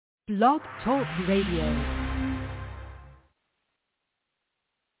Blog Talk Radio.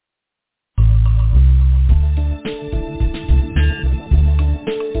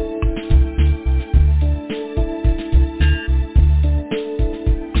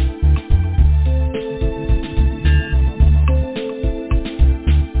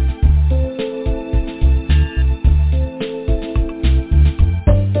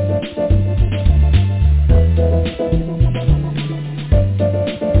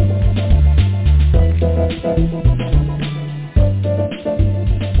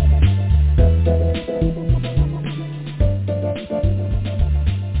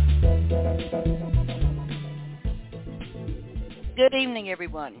 Good evening,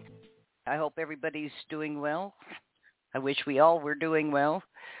 everyone. I hope everybody's doing well. I wish we all were doing well.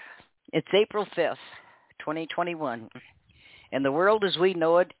 It's April 5th, 2021, and the world as we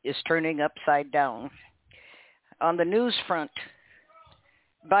know it is turning upside down. On the news front,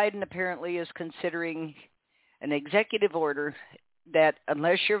 Biden apparently is considering an executive order that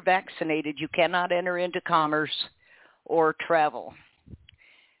unless you're vaccinated, you cannot enter into commerce or travel.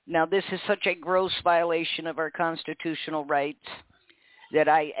 Now, this is such a gross violation of our constitutional rights that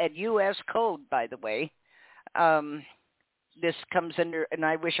at U.S. code, by the way, this comes under, and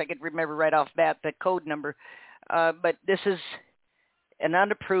I wish I could remember right off bat the code number, but this is an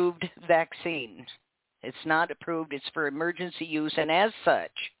unapproved vaccine. It's not approved. It's for emergency use, and as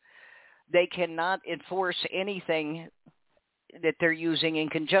such, they cannot enforce anything that they're using in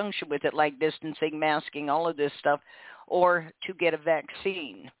conjunction with it, like distancing, masking, all of this stuff, or to get a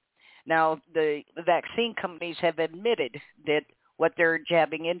vaccine. Now, the vaccine companies have admitted that what they're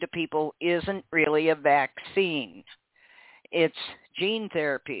jabbing into people isn't really a vaccine. It's gene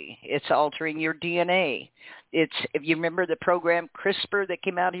therapy. It's altering your DNA. It's, if you remember the program CRISPR that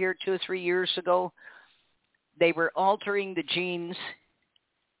came out here 2 or 3 years ago, they were altering the genes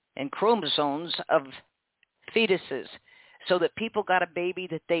and chromosomes of fetuses so that people got a baby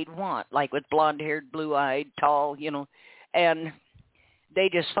that they'd want, like with blonde-haired, blue-eyed, tall, and they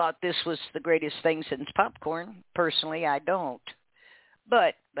just thought this was the greatest thing since popcorn. Personally, I don't.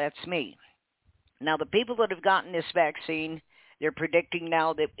 But that's me. Now, the people that have gotten this vaccine, they're predicting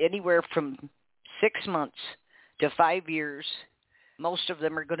now that anywhere from 6 months to 5 years, most of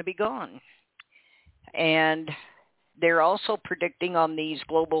them are going to be gone. And they're also predicting on these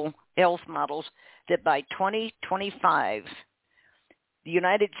global health models that by 2025, the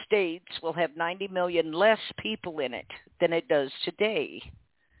United States will have 90 million less people in it than it does today.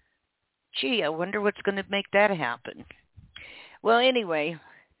 Gee, I wonder what's going to make that happen. Well, anyway,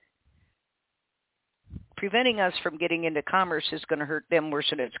 preventing us from getting into commerce is going to hurt them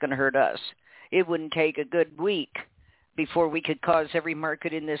worse than it's going to hurt us. It wouldn't take a good week before we could cause every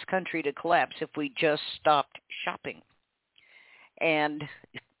market in this country to collapse if we just stopped shopping. And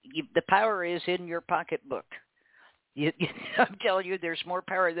the power is in your pocketbook. I'm telling you, there's more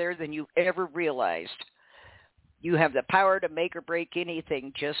power there than you ever realized. You have the power to make or break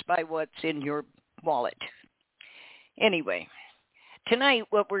anything just by what's in your wallet. Anyway, tonight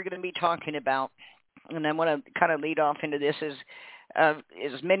what we're going to be talking about, and I want to kind of lead off into this, is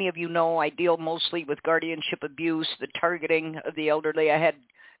as many of you know, I deal mostly with guardianship abuse, the targeting of the elderly. I had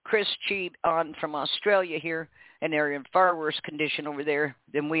Chris Cheat on from Australia here, and they're in far worse condition over there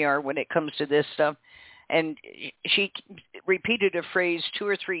than we are when it comes to this stuff. And she repeated a phrase 2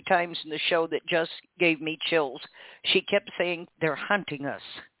 or 3 times in the show that just gave me chills. She kept saying, they're hunting us.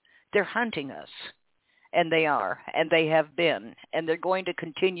 They're hunting us. And they are, and they have been, and they're going to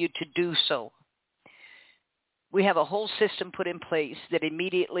continue to do so. We have a whole system put in place that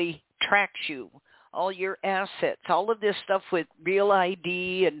immediately tracks you, all your assets, all of this stuff with real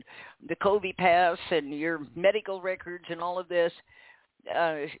ID and the COVID pass and your medical records and all of this.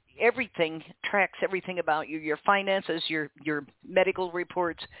 Everything tracks everything about you, your finances, your medical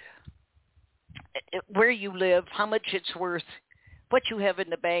reports, where you live, how much it's worth, what you have in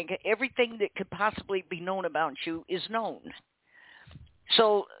the bank. Everything that could possibly be known about you is known.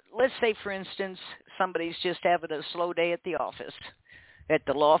 So let's say, for instance, somebody's just having a slow day at the office, at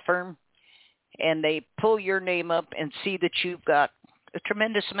the law firm, and they pull your name up and see that you've got a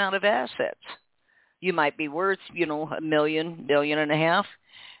tremendous amount of assets. You might be worth, $1 million, $1.5 million,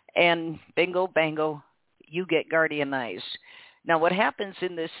 and bingo, bango, you get guardianized. Now, what happens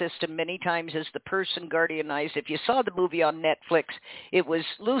in this system many times is the person guardianized. If you saw the movie on Netflix, it was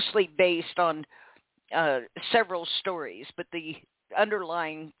loosely based on several stories, but the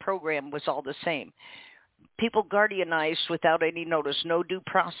underlying program was all the same. People guardianized without any notice, no due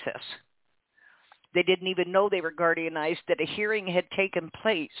process. They didn't even know they were guardianized, that a hearing had taken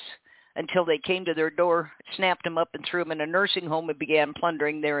place until they came to their door, snapped them up and threw them in a nursing home and began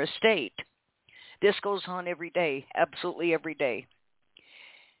plundering their estate. This goes on every day, absolutely every day.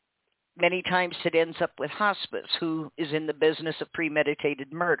 Many times it ends up with hospice, who is in the business of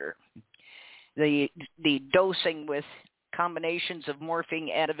premeditated murder. The dosing with combinations of morphine,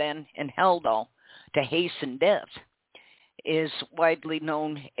 Ativan, and Haldol to hasten death is widely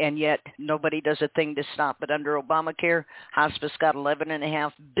known, and yet nobody does a thing to stop it. Under Obamacare, hospice got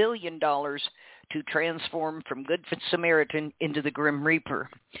 $11.5 billion to transform from Good Samaritan into the Grim Reaper.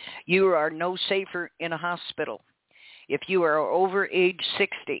 You are no safer in a hospital. If you are over age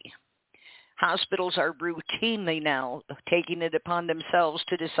 60, hospitals are routinely now taking it upon themselves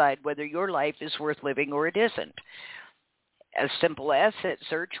to decide whether your life is worth living or it isn't. A simple asset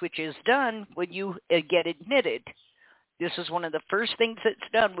search, which is done when you get admitted. This is one of the first things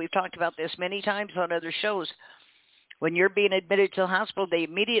that's done. We've talked about this many times on other shows. When you're being admitted to the hospital, they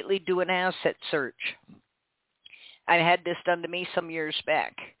immediately do an asset search. I had this done to me some years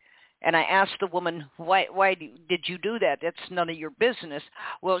back. And I asked the woman, why did you do that? That's none of your business.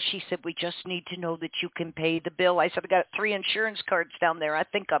 Well, she said, we just need to know that you can pay the bill. I said, I got 3 insurance cards down there. I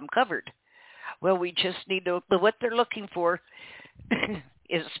think I'm covered. Well, we just need to, but what they're looking for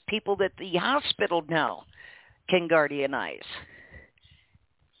is people that the hospital now can guardianize.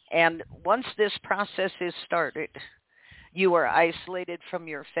 And once this process is started, you are isolated from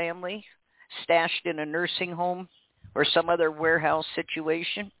your family, stashed in a nursing home or some other warehouse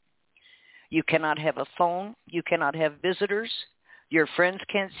situation. You cannot have a phone. You cannot have visitors. Your friends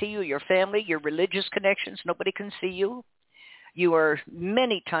can't see you. Your family, your religious connections, nobody can see you. You are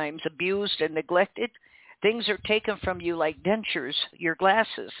many times abused and neglected. Things are taken from you like dentures, your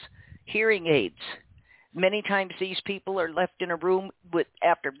glasses, hearing aids. Many times these people are left in a room with,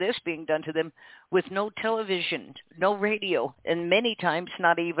 after this being done to them, with no television, no radio, and many times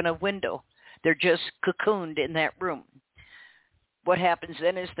not even a window. They're just cocooned in that room. What happens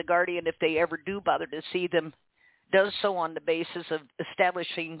then is the guardian, if they ever do bother to see them, does so on the basis of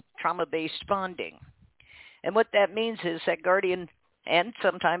establishing trauma-based bonding. And what that means is that guardian, and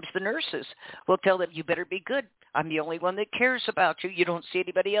sometimes the nurses, will tell them, you better be good. I'm the only one that cares about you. You don't see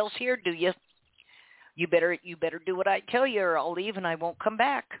anybody else here, do you? You better do what I tell you, or I'll leave and I won't come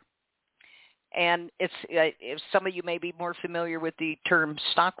back. And it's if some of you may be more familiar with the term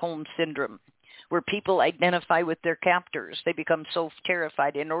Stockholm Syndrome, where people identify with their captors. They become so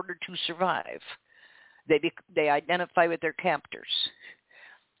terrified in order to survive. They identify with their captors.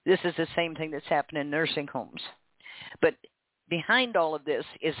 This is the same thing that's happened in nursing homes. But behind all of this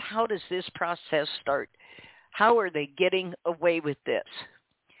is, how does this process start? How are they getting away with this?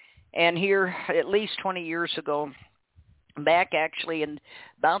 And here, at least 20 years ago, back actually in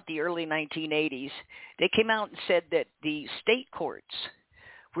about the early 1980s, they came out and said that the state courts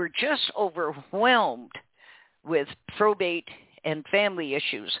were just overwhelmed with probate and family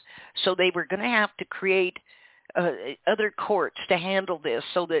issues. So they were going to have to create other courts to handle this,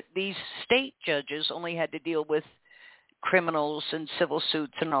 so that these state judges only had to deal with criminals and civil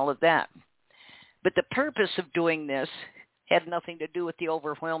suits and all of that. But the purpose of doing this had nothing to do with the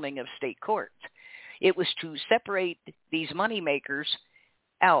overwhelming of state courts. It was to separate these moneymakers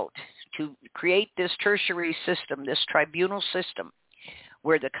out, to create this tertiary system, this tribunal system,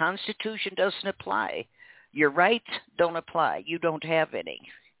 where the Constitution doesn't apply. Your rights don't apply. You don't have any.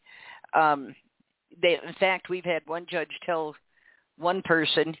 In fact, we've had one judge tell one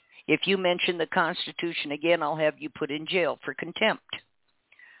person, if you mention the Constitution again, I'll have you put in jail for contempt.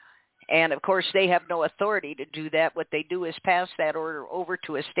 And, of course, they have no authority to do that. What they do is pass that order over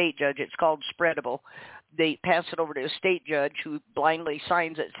to a state judge. It's called spreadable. They pass it over to a state judge who blindly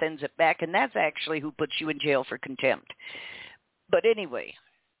signs it, sends it back, and that's actually who puts you in jail for contempt. But anyway,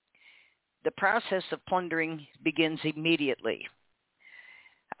 the process of plundering begins immediately.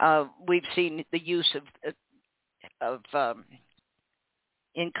 We've seen the use of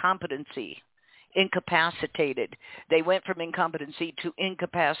incompetency, incapacitated. They went from incompetency to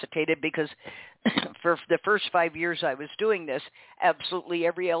incapacitated because for the first 5 years I was doing this, absolutely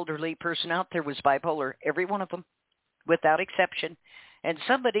every elderly person out there was bipolar, every one of them, without exception. And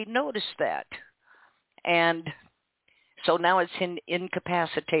somebody noticed that. And so now it's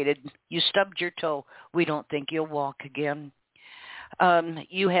incapacitated. You stubbed your toe. We don't think you'll walk again.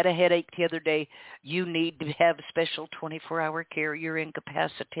 You had a headache the other day. You need to have special 24-hour care. You're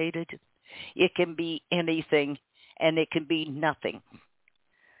incapacitated. It can be anything, and it can be nothing.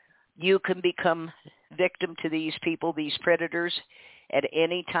 You can become victim to these people, these predators, at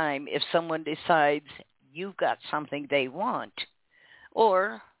any time if someone decides you've got something they want.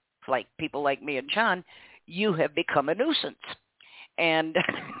 Or, like people like me and John, you have become a nuisance. And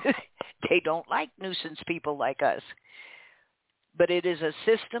they don't like nuisance people like us. But it is a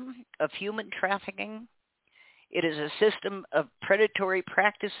system of human trafficking. It is a system of predatory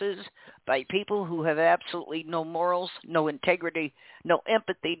practices by people who have absolutely no morals, no integrity, no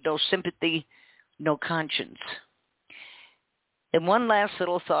empathy, no sympathy, no conscience. And one last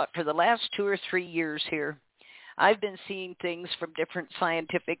little thought. For the last 2 or 3 years here, I've been seeing things from different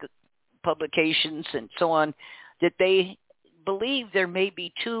scientific publications and so on that they believe there may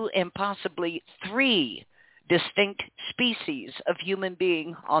be 2 and possibly 3 distinct species of human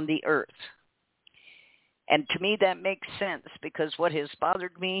being on the earth. And to me, that makes sense, because what has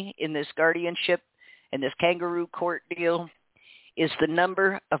bothered me in this guardianship and this kangaroo court deal is the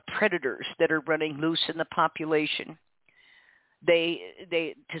number of predators that are running loose in the population. They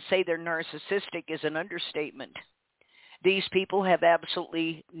to say they're narcissistic is an understatement. These people have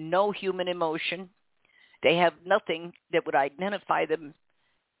absolutely no human emotion. They have nothing that would identify them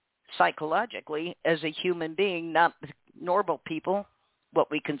psychologically as a human being, not normal people,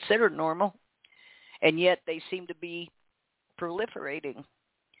 what we consider normal. And yet they seem to be proliferating.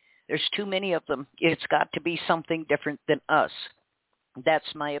 There's too many of them. It's got to be something different than us.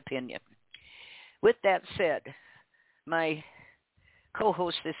 That's my opinion. With that said, my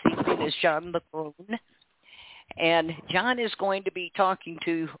co-host this evening is John Leckrone. And John is going to be talking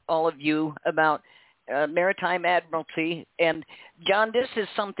to all of you about maritime admiralty. And John, this is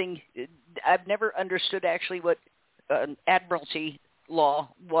something I've never understood actually what admiralty law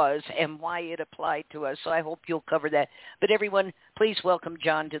was and why it applied to us. So I hope you'll cover that. But everyone, please welcome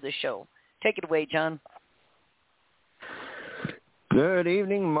John to the show. Take it away, John. Good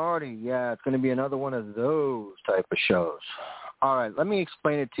evening, Marty. Yeah, it's going to be another one of those type of shows. All right, let me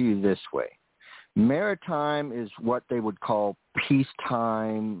explain it to you this way. Maritime is what they would call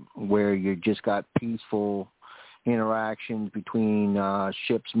peacetime, where you just got peaceful interactions between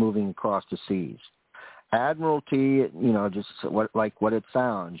ships moving across the seas. Admiralty, just like what it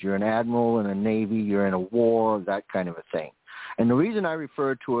sounds. You're an admiral in a navy, you're in a war, that kind of a thing. And the reason I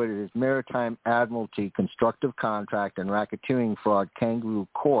refer to it as maritime admiralty, constructive contract, and racketeering fraud kangaroo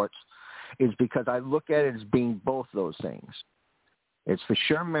courts is because I look at it as being both those things. It's for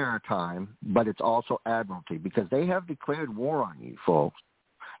sure maritime, but it's also admiralty, because they have declared war on you, folks.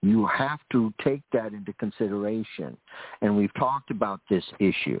 You have to take that into consideration. And we've talked about this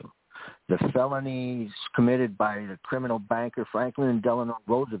issue. The felonies committed by the criminal banker Franklin Delano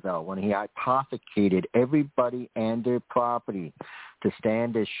Roosevelt when he hypothecated everybody and their property to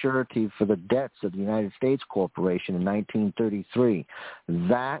stand as surety for the debts of the United States Corporation in 1933.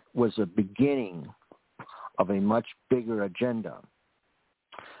 That was a beginning of a much bigger agenda.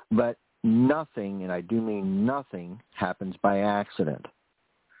 But nothing, and I do mean nothing, happens by accident.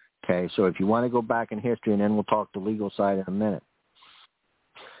 Okay, so if you want to go back in history, and then we'll talk the legal side in a minute.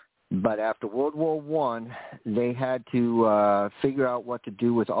 But after World War I, they had to figure out what to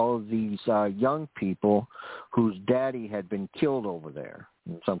do with all of these young people whose daddy had been killed over there.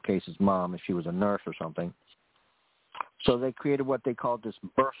 In some cases, mom, if she was a nurse or something. So they created what they called this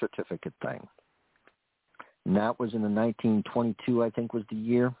birth certificate thing. And that was in the 1922, I think, was the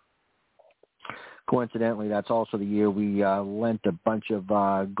year. Coincidentally, that's also the year we lent a bunch of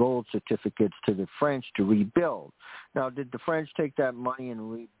gold certificates to the French to rebuild. Now, did the French take that money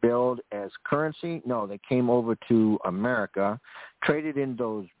and rebuild as currency? No, they came over to America, traded in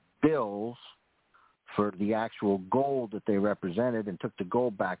those bills for the actual gold that they represented, and took the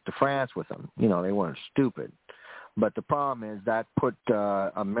gold back to France with them. They weren't stupid. But the problem is that put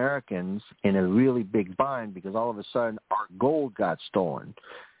Americans in a really big bind, because all of a sudden our gold got stolen.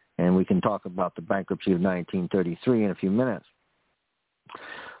 And we can talk about the bankruptcy of 1933 in a few minutes.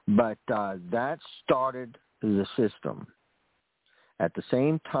 But that started the system. At the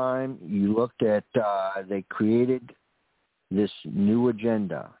same time, you looked at, they created this new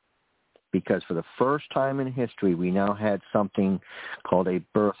agenda, because for the first time in history, we now had something called a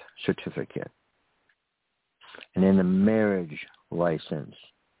birth certificate, and then a marriage license,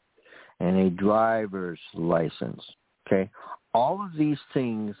 and a driver's license. Okay, all of these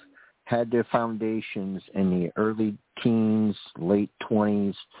things had their foundations in the early teens, late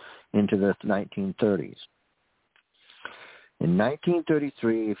 20s, into the 1930s. In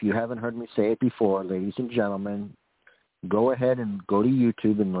 1933, if you haven't heard me say it before, ladies and gentlemen, go ahead and go to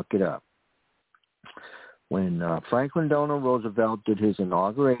YouTube and look it up. When Franklin Delano Roosevelt did his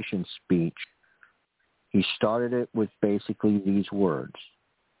inauguration speech, he started it with basically these words: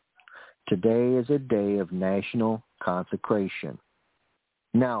 "Today is a day of national consecration."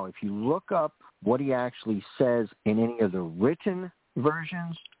 Now, if you look up what he actually says in any of the written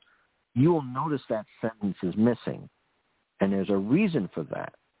versions, you will notice that sentence is missing. And there's a reason for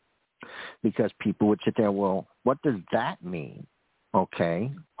that. Because people would sit there, well, what does that mean?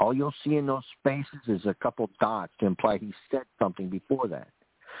 Okay. All you'll see in those spaces is a couple dots to imply he said something before that.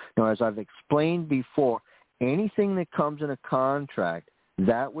 Now, as I've explained before, anything that comes in a contract,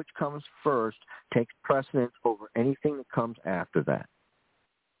 that which comes first takes precedence over anything that comes after that.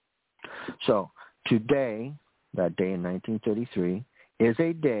 So today, that day in 1933, is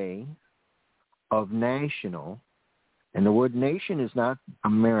a day of national, and the word nation is not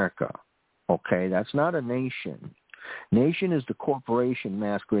America, okay? That's not a nation. Nation is the corporation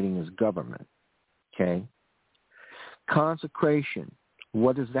masquerading as government, okay? Consecration,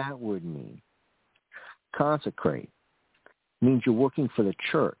 what does that word mean? Consecrate means you're working for the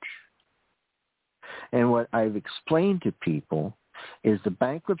church. And what I've explained to people is the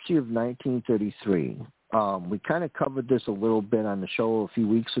bankruptcy of 1933. We kind of covered this a little bit on the show a few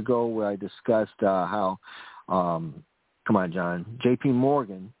weeks ago where I discussed how, come on, John, J.P.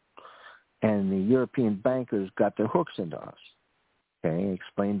 Morgan and the European bankers got their hooks into us. Okay,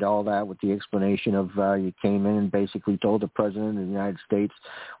 explained all that with the explanation of you came in and basically told the President of the United States,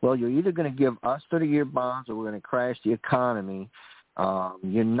 well, you're either going to give us 30-year bonds or we're going to crash the economy.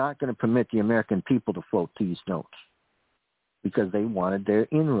 You're not going to permit the American people to float these notes because they wanted their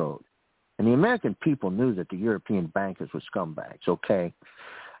inroad. And the American people knew that the European bankers were scumbags, okay?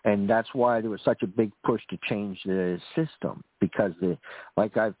 And that's why there was such a big push to change the system because,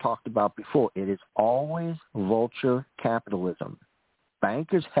 like I've talked about before, it is always vulture capitalism.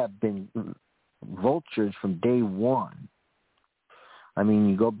 Bankers have been vultures from day one. I mean,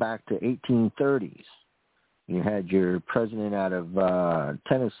 you go back to 1830s. You had your president out of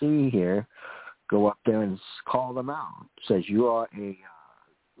Tennessee here go up there and call them out. Says, you are a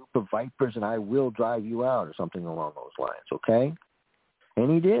group of vipers and I will drive you out or something along those lines, okay?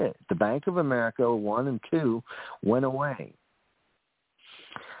 And he did. The Bank of America 1 and 2 went away.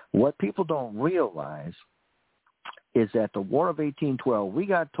 What people don't realize is that the War of 1812, we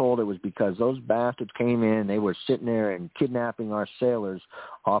got told it was because those bastards came in, they were sitting there and kidnapping our sailors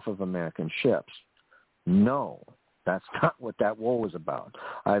off of American ships. No, that's not what that war was about.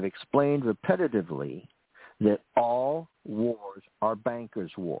 I've explained repetitively that all wars are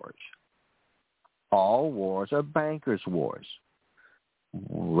bankers' wars. All wars are bankers' wars.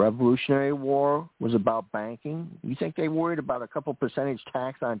 Revolutionary War was about banking. You think they worried about a couple percentage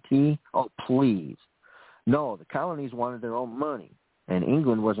tax on tea? Oh, please. No, the colonies wanted their own money, and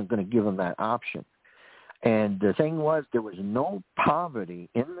England wasn't going to give them that option. And the thing was, there was no poverty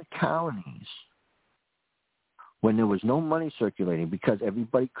in the colonies when there was no money circulating because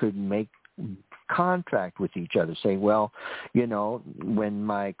everybody could make contract with each other, say, well, you know, when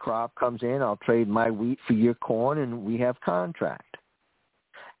my crop comes in, I'll trade my wheat for your corn, and we have contract.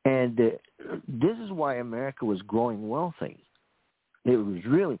 And this is why America was growing wealthy. It was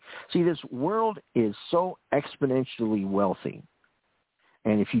really, see, this world is so exponentially wealthy.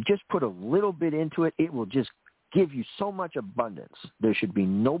 And if you just put a little bit into it, it will just give you so much abundance. There should be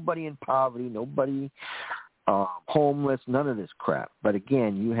nobody in poverty, nobody homeless, none of this crap. But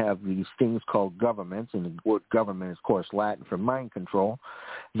again, you have these things called governments, and the word government is, of course, Latin for mind control,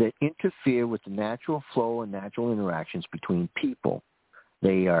 that interfere with the natural flow and natural interactions between people.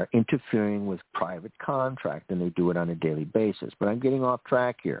 They are interfering with private contract, and they do it on a daily basis. But I'm getting off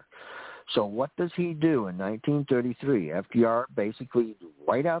track here. So what does he do in 1933? FDR basically,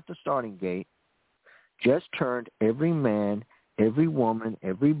 right out the starting gate, just turned every man, every woman,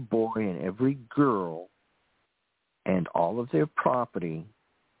 every boy, and every girl and all of their property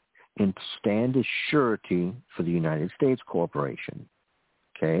in stand as surety for the United States Corporation.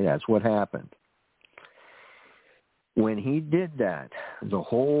 Okay, that's what happened. When he did that, the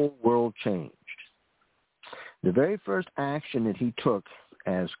whole world changed. The very first action that he took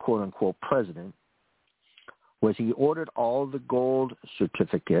as quote-unquote president was he ordered all the gold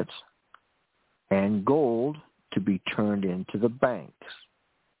certificates and gold to be turned into the banks.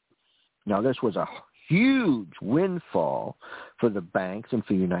 Now, this was a huge windfall for the banks and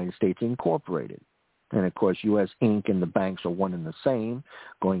for United States Incorporated. And, of course, U.S. Inc. and the banks are one and the same,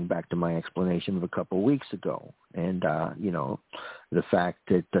 going back to my explanation of a couple of weeks ago. And, you know, the fact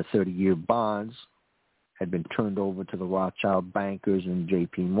that the 30-year bonds had been turned over to the Rothschild bankers and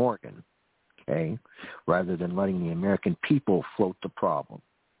J.P. Morgan, okay, rather than letting the American people float the problem.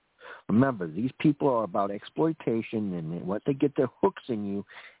 Remember, these people are about exploitation, and once they get their hooks in you,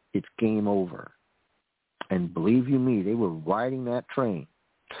 it's game over. And believe you me, they were riding that train.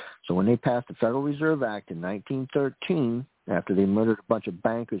 So when they passed the Federal Reserve Act in 1913, after they murdered a bunch of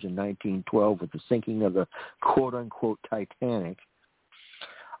bankers in 1912 with the sinking of the quote-unquote Titanic,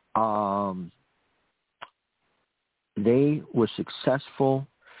 they were successful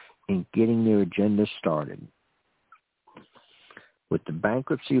in getting their agenda started. With the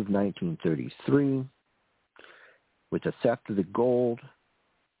bankruptcy of 1933, with the theft of the gold,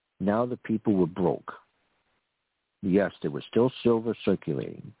 now the people were broke. Yes, there was still silver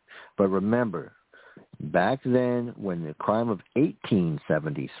circulating. But remember, back then when the crime of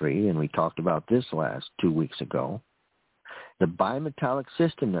 1873, and we talked about this last 2 weeks ago, the bimetallic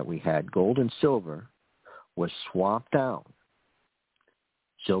system that we had, gold and silver, was swapped out.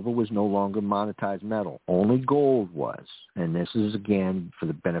 Silver was no longer monetized metal. Only gold was. And this is, again, for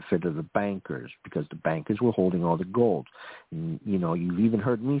the benefit of the bankers, because the bankers were holding all the gold. And, you know, you've even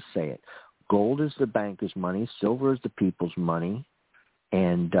heard me say it. Gold is the banker's money. Silver is the people's money.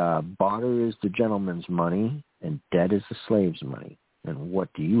 And barter is the gentleman's money. And debt is the slave's money. And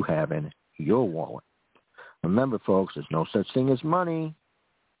what do you have in your wallet? Remember, folks, there's no such thing as money.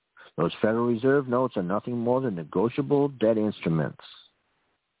 Those Federal Reserve notes are nothing more than negotiable debt instruments.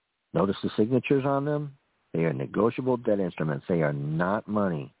 Notice the signatures on them? They are negotiable debt instruments. They are not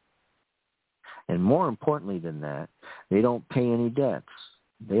money. And more importantly than that, they don't pay any debts.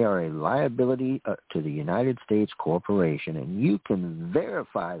 They are a liability to the United States corporation, and you can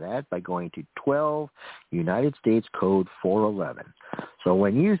verify that by going to 12 United States Code 411. So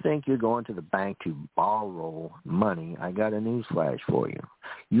when you think you're going to the bank to borrow money, I got a newsflash for you.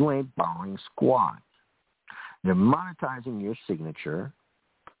 You ain't borrowing squat. They're monetizing your signature.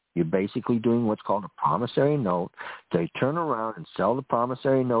 You're basically doing what's called a promissory note. They turn around and sell the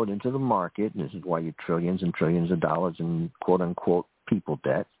promissory note into the market, and this is why you're trillions and trillions of dollars in quote-unquote people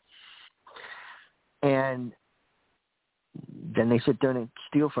debt. And then they sit there and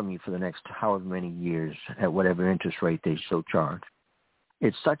steal from you for the next however many years at whatever interest rate they so charge.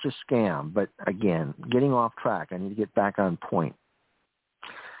 It's such a scam. But again, getting off track, I need to get back on point.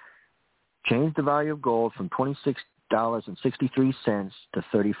 Change the value of gold from $26.63 to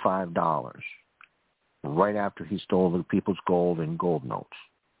 $35 right after he stole the people's gold and gold notes.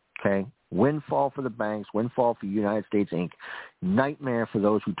 Okay? Windfall for the banks, windfall for United States Inc., nightmare for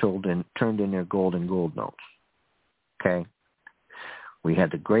those who turned in their gold and gold notes. Okay? We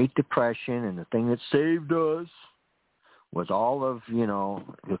had the Great Depression, and the thing that saved us was all of,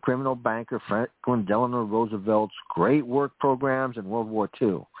 the criminal banker Franklin Delano Roosevelt's great work programs in World War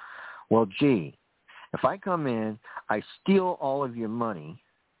II. Well, gee, if I come in, I steal all of your money,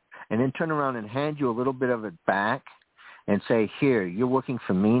 and then turn around and hand you a little bit of it back and say, here, you're working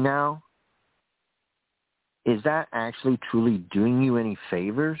for me now, is that actually truly doing you any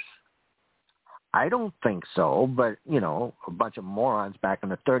favors? I don't think so, but, a bunch of morons back in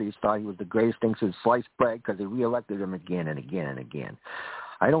the 30s thought he was the greatest thing since sliced bread because they reelected him again and again and again.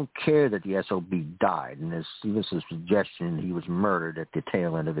 I don't care that the SOB died, and there's even a suggestion he was murdered at the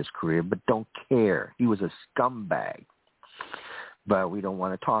tail end of his career, but don't care. He was a scumbag. But we don't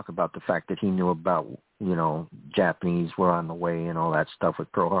want to talk about the fact that he knew about, Japanese were on the way and all that stuff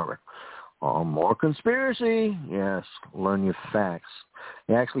with Pearl Harbor. Oh, more conspiracy. Yes, learn your facts.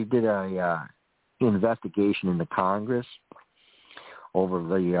 They actually did a investigation in the Congress over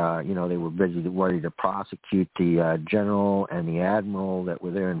the, they were busy ready to prosecute the general and the admiral that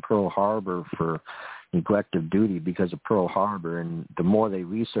were there in Pearl Harbor for neglect of duty because of Pearl Harbor. And the more they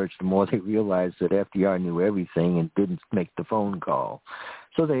researched, the more they realized that FDR knew everything and didn't make the phone call.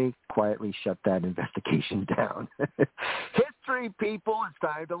 So they quietly shut that investigation down. History, people, it's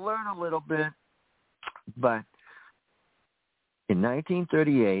time to learn a little bit. But in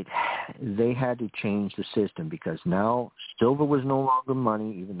 1938, they had to change the system because now silver was no longer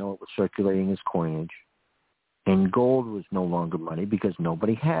money, even though it was circulating as coinage, and gold was no longer money because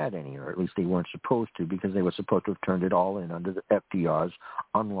nobody had any, or at least they weren't supposed to, because they were supposed to have turned it all in under the FDR's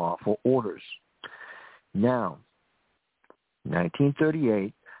unlawful orders. Now,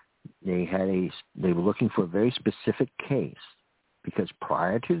 1938, they were looking for a very specific case because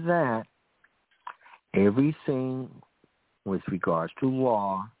prior to that, everything with regards to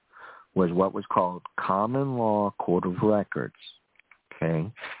law was what was called common law court of records.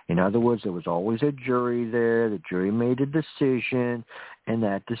 Okay? In other words, there was always a jury there. The jury made a decision, and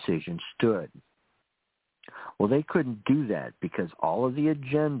that decision stood. Well, they couldn't do that because all of the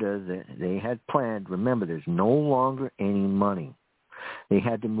agenda that they had planned, remember, there's no longer any money. They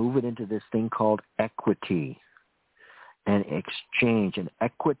had to move it into this thing called equity, an exchange, an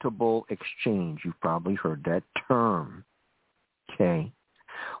equitable exchange. You've probably heard that term. Okay?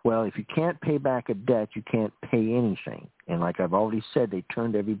 Well, if you can't pay back a debt, you can't pay anything. And like I've already said, they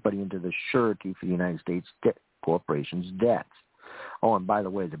turned everybody into the surety for the United States Corporation's debts. Oh, and by the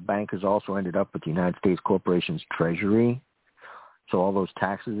way, the bankers also ended up with the United States Corporation's treasury. So all those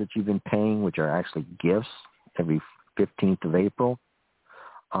taxes that you've been paying, which are actually gifts, every 15th of April.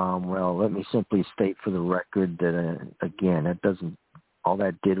 Well, let me simply state for the record that, again, all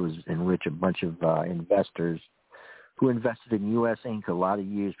that did was enrich a bunch of investors who invested in U.S. Inc. a lot of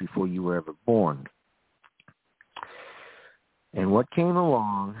years before you were ever born. And what came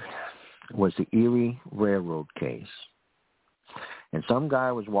along was the Erie Railroad case. And some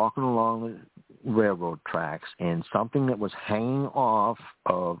guy was walking along the railroad tracks, and something that was hanging off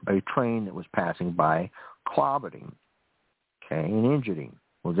of a train that was passing by clobbered him, okay, and injured him.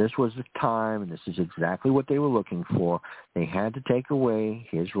 Well, this was the time, and this is exactly what they were looking for. They had to take away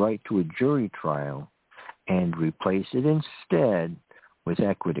his right to a jury trial and replace it instead with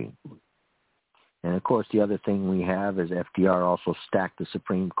equity. And, of course, the other thing we have is FDR also stacked the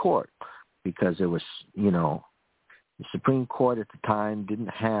Supreme Court because it was, the Supreme Court at the time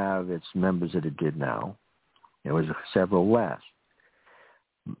didn't have its members that it did now. There was several less.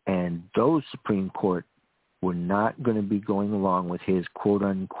 And those Supreme Court were not going to be going along with his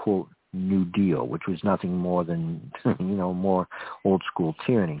quote-unquote New Deal, which was nothing more than, more old-school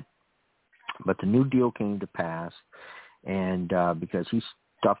tyranny. But the New Deal came to pass, and because he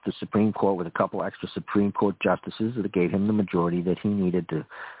stuffed the Supreme Court with a couple extra Supreme Court justices that gave him the majority that he needed to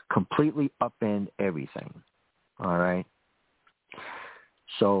completely upend everything. All right?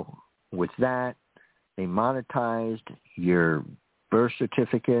 So with that, they monetized your birth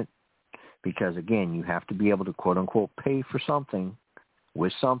certificate because, again, you have to be able to, quote-unquote, pay for something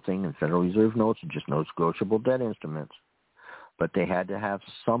with something, and Federal Reserve notes are just negotiable debt instruments. But they had to have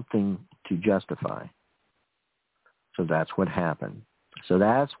something to justify. So that's what happened. So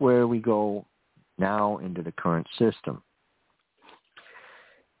that's where we go now into the current system.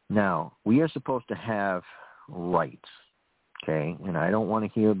 Now, we are supposed to have rights, okay? And I don't want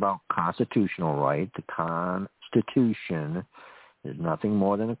to hear about constitutional right. The Constitution is nothing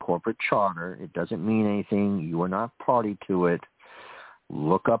more than a corporate charter. It doesn't mean anything. You are not party to it.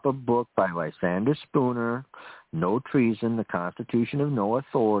 Look up a book by Lysander Spooner, No Treason, The Constitution of No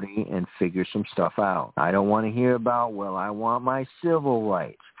Authority, and figure some stuff out. I don't want to hear about, well, I want my civil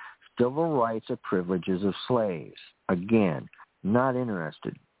rights. Civil rights are privileges of slaves. Again, not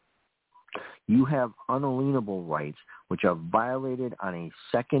interested. You have unalienable rights, which are violated on a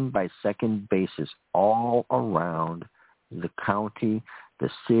second-by-second basis all around the county, the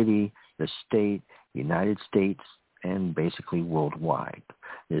city, the state, United States, and basically worldwide.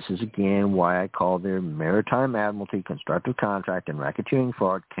 This is, again, why I call their maritime admiralty, constructive contract, and racketeering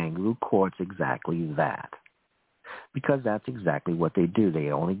fraud kangaroo courts exactly that. Because that's exactly what they do.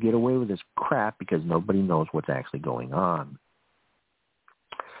 They only get away with this crap because nobody knows what's actually going on.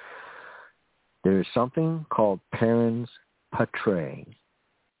 There is something called parens patriae,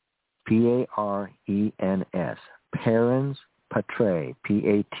 P-A-R-E-N-S, parens patriae,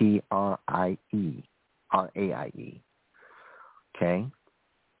 P-A-T-R-I-E. R-A-I-E. Okay?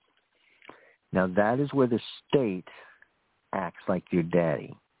 Now that is where the state acts like your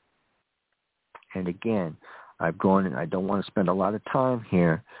daddy. And again, I don't want to spend a lot of time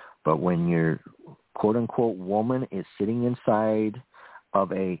here, but when your quote-unquote woman is sitting inside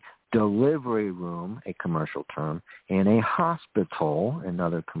of a delivery room, a commercial term, in a hospital,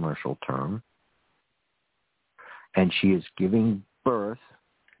 another commercial term, and she is giving birth,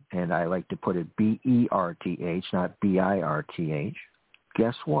 and I like to put it B-E-R-T-H, not B-I-R-T-H,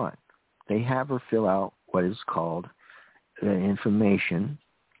 guess what? They have her fill out what is called the information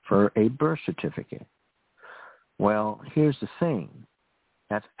for a birth certificate. Well, here's the thing.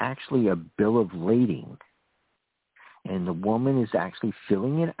 That's actually a bill of lading. And the woman is actually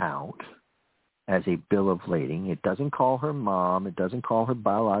filling it out as a bill of lading. It doesn't call her mom. It doesn't call her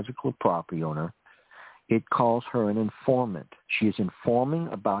biological property owner. It calls her an informant. She is informing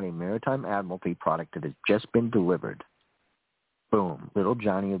about a maritime admiralty product that has just been delivered. Boom. Little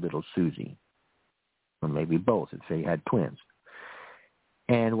Johnny or little Susie. Or maybe both if they had twins.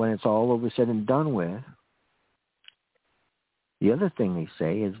 And when it's all over said and done with, the other thing they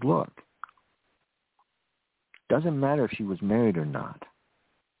say is, look, doesn't matter if she was married or not.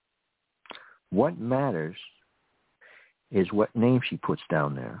 What matters is what name she puts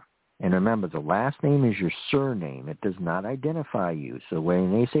down there. And remember, the last name is your surname. It does not identify you. So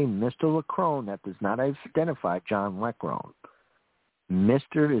when they say Mr. Leckrone, that does not identify John Leckrone.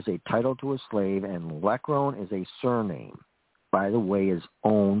 Mr. is a title to a slave, and Leckrone is a surname. By the way, is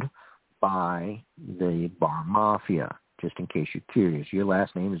owned by the Bar Mafia, just in case you're curious. Your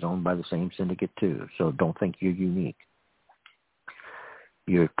last name is owned by the same syndicate, too, so don't think you're unique.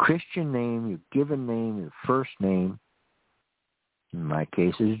 Your Christian name, your given name, your first name, in my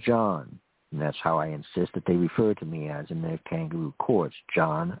case, is John. And that's how I insist that they refer to me as in their kangaroo courts,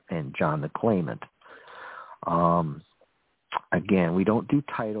 John and John the claimant. Again, we don't do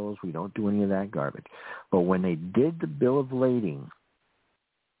titles. We don't do any of that garbage. But when they did the bill of lading,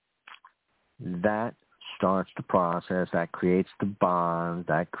 that starts the process. That creates the bond.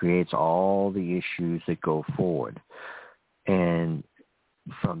 That creates all the issues that go forward. And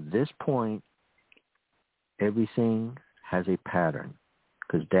from this point, everything has a pattern.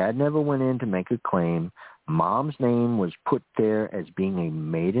 Because Dad never went in to make a claim. Mom's name was put there as being a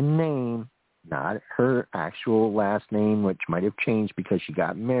maiden name, not her actual last name, which might have changed because she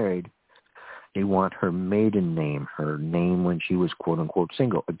got married. They want her maiden name, her name when she was quote-unquote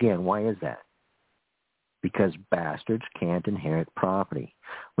single. Again, why is that? Because bastards can't inherit property.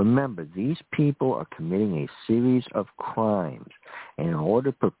 Remember, these people are committing a series of crimes. And in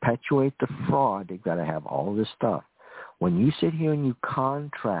order to perpetuate the fraud, they've got to have all this stuff. When you sit here and you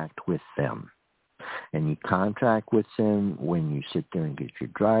contract with them, and you contract with them when you sit there and get your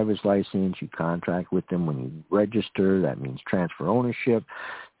driver's license, you contract with them when you register, that means transfer ownership,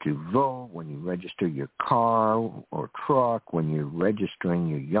 to vote, when you register your car or truck, when you're registering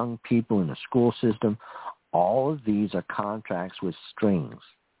your young people in the school system, all of these are contracts with strings.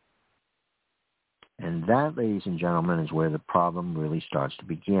 And that, ladies and gentlemen, is where the problem really starts to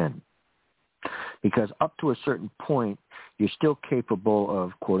begin. Because up to a certain point, you're still capable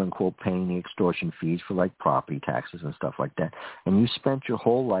of, quote-unquote, paying the extortion fees for, like, property taxes and stuff like that. And you spent your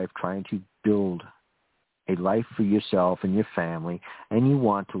whole life trying to build a life for yourself and your family, and you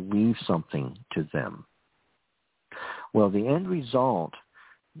want to leave something to them. Well, the end result,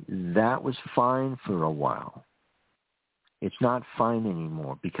 that was fine for a while. It's not fine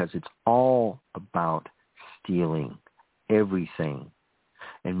anymore because it's all about stealing everything.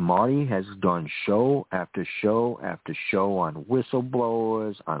 And Marti has done show after show after show on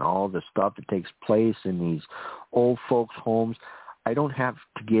whistleblowers, on all the stuff that takes place in these old folks' homes. I don't have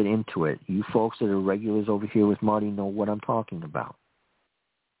to get into it. You folks that are regulars over here with Marti know what I'm talking about.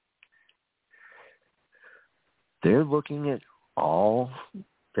 They're looking at all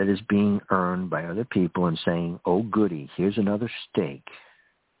that is being earned by other people and saying, oh, goody, here's another steak.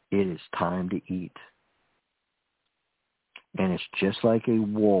 It is time to eat. And it's just like a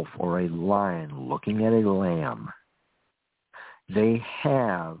wolf or a lion looking at a lamb. They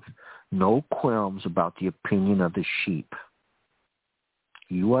have no qualms about the opinion of the sheep.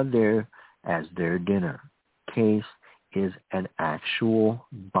 You are there as their dinner. Case is an actual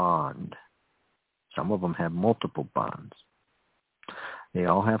bond. Some of them have multiple bonds. They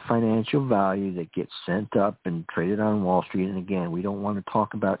all have financial value that gets sent up and traded on Wall Street. And again, we don't want to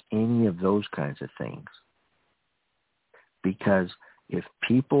talk about any of those kinds of things. Because if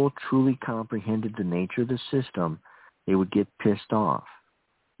people truly comprehended the nature of the system, they would get pissed off,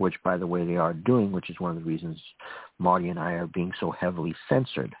 which, by the way, they are doing, which is one of the reasons Marti and I are being so heavily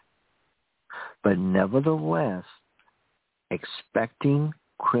censored. But nevertheless, expecting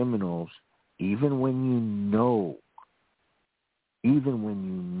criminals, even when you know,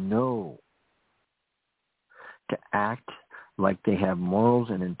 to act like they have morals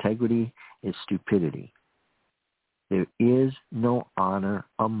and integrity is stupidity. There is no honor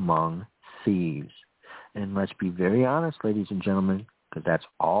among thieves. And let's be very honest, ladies and gentlemen, because that's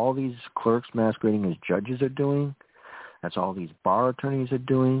all these clerks masquerading as judges are doing. That's all these bar attorneys are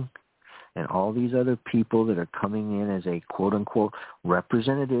doing. And all these other people that are coming in as a quote-unquote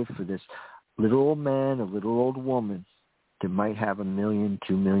representative for this little old man or little old woman that might have $1 million,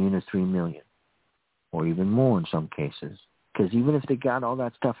 $2 million, or $3 million, or even more in some cases. Because even if they got all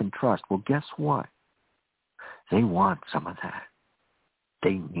that stuff in trust, well, guess what? They want some of that.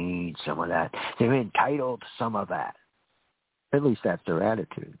 They need some of that. They're entitled to some of that. At least that's their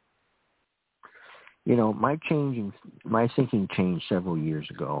attitude. You know, my thinking changed several years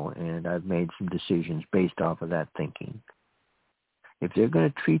ago, and I've made some decisions based off of that thinking. If they're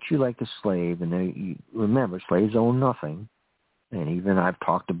going to treat you like a slave, and remember, slaves own nothing, and even I've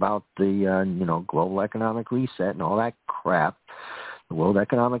talked about the, global economic reset and all that crap. The World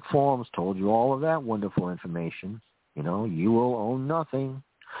Economic Forum's told you all of that wonderful information. You know, you will own nothing.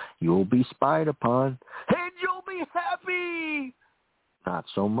 You will be spied upon, and you'll be happy. Not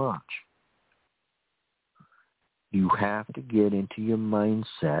so much. You have to get into your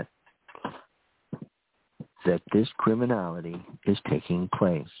mindset that this criminality is taking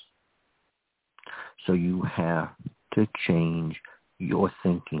place. So you have to change your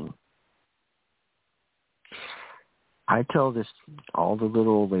thinking. I tell this to all the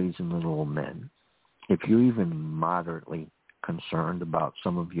little old ladies and little old men. If you're even moderately concerned about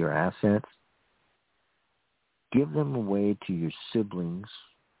some of your assets, give them away to your siblings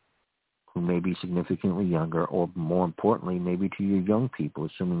who may be significantly younger, or more importantly, maybe to your young people,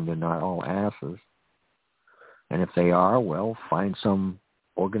 assuming they're not all asses. And if they are, well, find some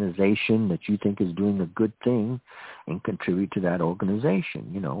organization that you think is doing a good thing and contribute to that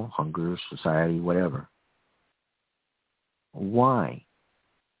organization, Hunger Society, whatever. Why?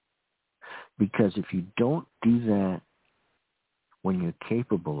 Because if you don't do that when you're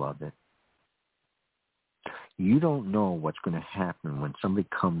capable of it, you don't know what's going to happen when somebody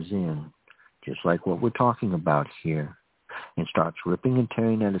comes in, just like what we're talking about here, and starts ripping and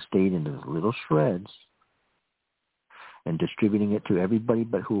tearing that estate into little shreds and distributing it to everybody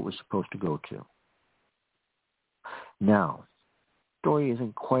but who it was supposed to go to. Now, the story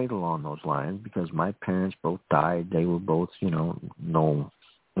isn't quite along those lines because my parents both died. They were both,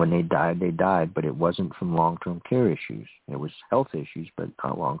 when they died, but it wasn't from long-term care issues. It was health issues, but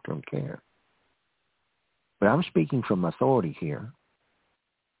not long-term care. But I'm speaking from authority here.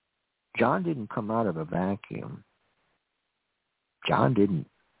 John didn't come out of a vacuum. John didn't.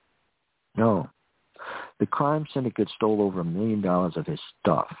 No. The crime syndicate stole over $1 million of his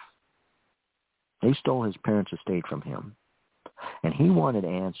stuff. They stole his parents' estate from him. And he wanted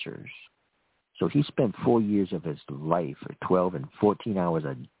answers. So he spent 4 years of his life, 12 and 14 hours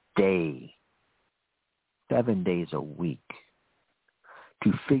a day, 7 days a week,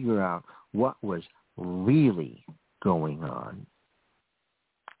 to figure out what was really going on.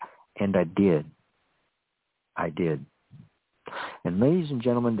 And I did. And ladies and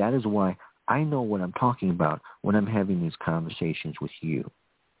gentlemen, that is why I know what I'm talking about when I'm having these conversations with you.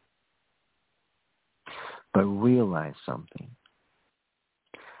 But realize something.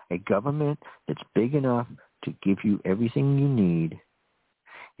 A government that's big enough to give you everything you need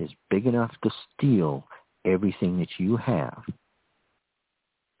is big enough to steal everything that you have.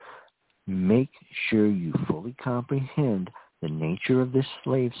 Make sure you fully comprehend the nature of this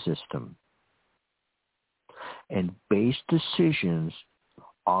slave system and base decisions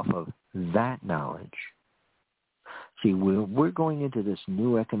off of that knowledge. See, we're going into this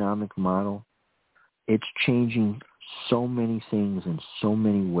new economic model. It's changing so many things in so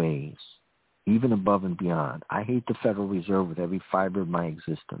many ways, even above and beyond. I hate the Federal Reserve with every fiber of my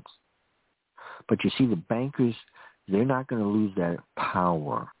existence. But you see, the bankers, they're not going to lose that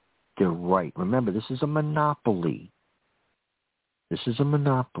power. They're right. Remember, this is a monopoly.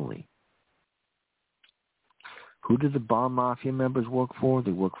 Who do the bomb mafia members work for?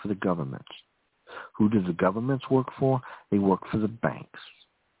 They work for the governments. Who do the governments work for? They work for the banks.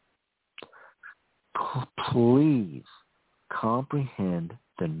 Please comprehend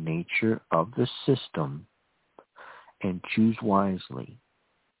the nature of the system and choose wisely.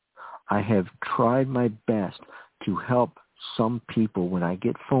 I have tried my best to help some people when I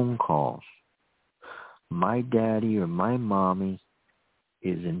get phone calls. My daddy or my mommy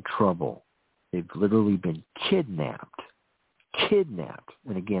is in trouble. They've literally been kidnapped.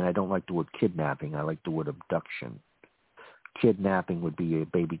 And again, I don't like the word kidnapping. I like the word abduction. Kidnapping would be a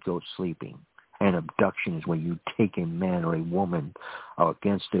baby goat sleeping. And abduction is when you take a man or a woman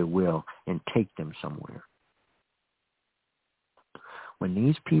against their will and take them somewhere. When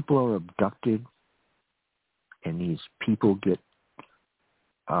these people are abducted and these people get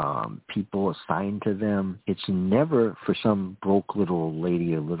people assigned to them, it's never for some broke little old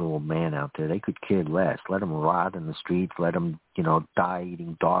lady or little old man out there. They could care less. Let them rot in the streets. Let them, die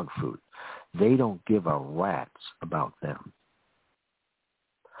eating dog food. They don't give a rat's about them.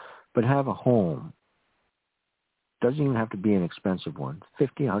 But have a home. Doesn't even have to be an expensive one.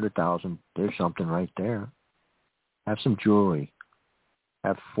 $50,000, $100,000, there's something right there. Have some jewelry.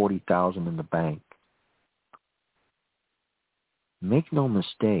 Have $40,000 in the bank. Make no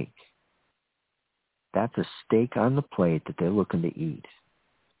mistake. That's a steak on the plate that they're looking to eat.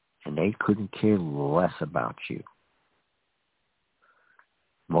 And they couldn't care less about you.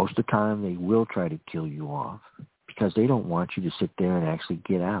 Most of the time, they will try to kill you off because they don't want you to sit there and actually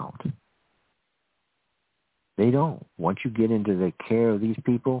get out. They don't. Once you get into the care of these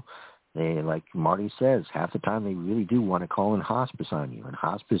people, they, like Marti says, half the time they really do want to call in hospice on you. And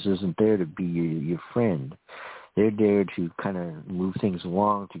hospice isn't there to be your friend. They're there to kind of move things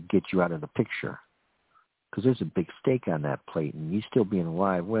along to get you out of the picture. Because there's a big stake on that plate, and you still being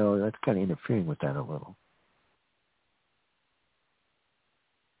alive, well, that's kind of interfering with that a little.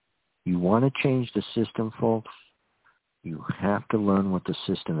 You want to change the system, folks, you have to learn what the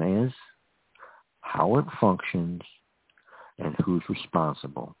system is, how it functions, and who's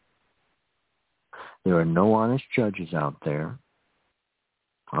responsible. There are no honest judges out there.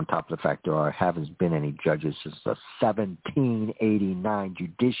 On top of the fact there haven't been any judges since the 1789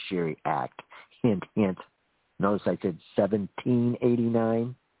 Judiciary Act. Hint, hint. Notice I said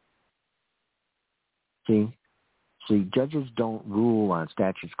 1789. See? See, judges don't rule on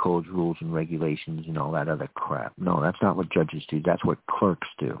statutes, codes, rules, and regulations and all that other crap. No, that's not what judges do. That's what clerks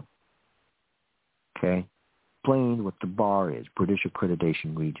do. Okay? Explained what the bar is, British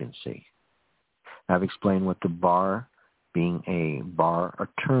Accreditation Regency. I've explained what the bar, being a bar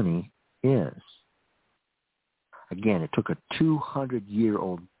attorney, is. Again, it took a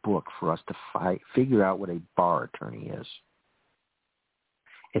 200-year-old book for us to figure out what a bar attorney is.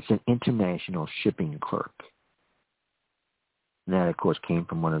 It's an international shipping clerk. And that, of course, came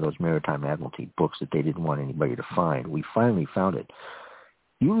from one of those maritime admiralty books that they didn't want anybody to find. We finally found it.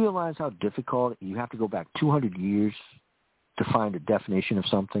 You realize how difficult you have to go back 200 years to find a definition of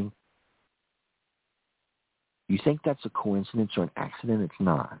something? You think that's a coincidence or an accident? It's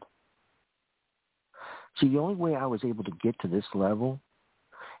not. See, the only way I was able to get to this level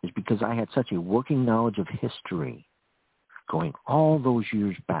is because I had such a working knowledge of history going all those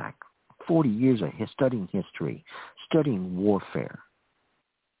years back, 40 years of studying history, studying warfare.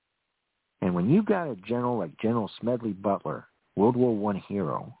 And when you got a general like General Smedley Butler, World War I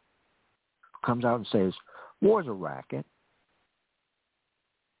hero, who comes out and says, war's a racket,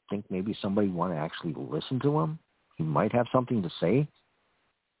 think maybe somebody want to actually listen to him? He might have something to say.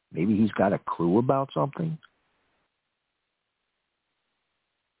 Maybe he's got a clue about something.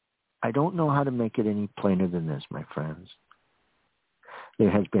 I don't know how to make it any plainer than this, my friends. There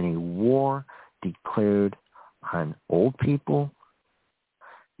has been a war declared on old people,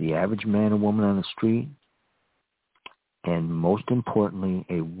 the average man or woman on the street, and most importantly,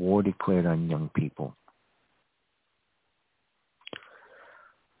 a war declared on young people.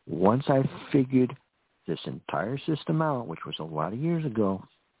 Once I figured this entire system out, which was a lot of years ago,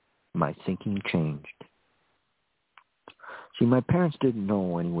 my thinking changed. See, my parents didn't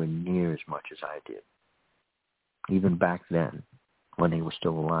know anywhere near as much as I did, even back then, when they were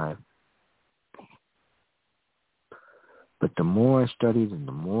still alive. But the more I studied and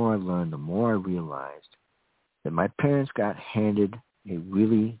the more I learned, the more I realized that my parents got handed a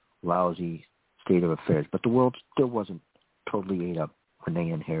really lousy state of affairs, but the world still wasn't totally ate up when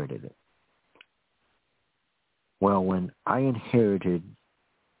they inherited it. Well, when I inherited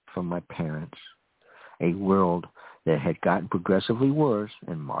from my parents a world that had gotten progressively worse,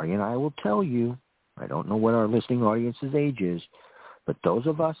 and Marty and I will tell you, I don't know what our listening audience's age is, but those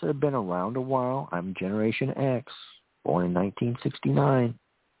of us that have been around a while, I'm Generation X, born in 1969,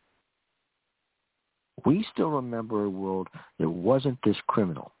 we still remember a world that wasn't this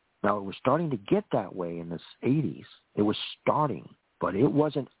criminal. Now, it was starting to get that way in the 80s. It was starting, but it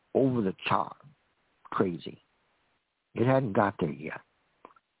wasn't over the top crazy. It hadn't got there yet.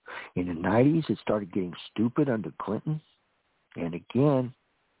 In the 90s, it started getting stupid under Clinton. And again,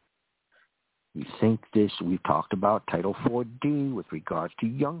 you think this, we've talked about Title 4D with regards to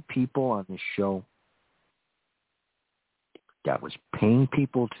young people on this show. That was paying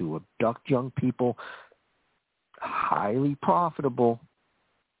people to abduct young people, highly profitable.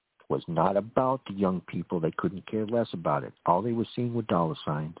 Was not about the young people. They couldn't care less about it. All they were seeing were dollar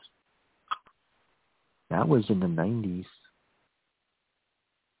signs. That was in the 90s.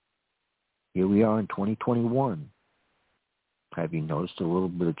 Here we are in 2021. Have you noticed a little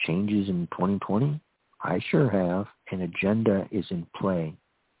bit of changes in 2020? I sure have. An agenda is in play.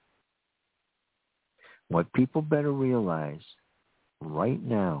 What people better realize right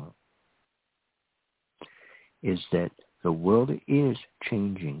now is that the world is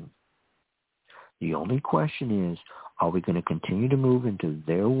changing. The only question is, are we going to continue to move into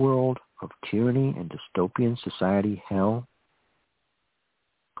their world of tyranny and dystopian society hell?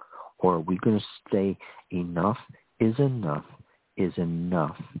 Or are we going to say enough is enough is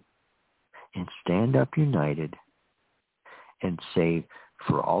enough and stand up united and say,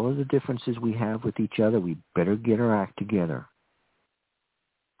 for all of the differences we have with each other, we better get our act together.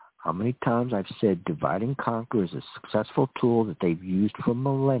 How many times I've said divide and conquer is a successful tool that they've used for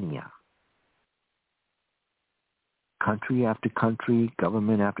millennia. Country after country,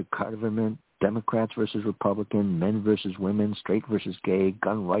 government after government, Democrats versus Republican, men versus women, straight versus gay,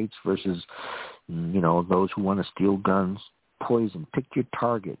 gun rights versus, those who want to steal guns, poison, pick your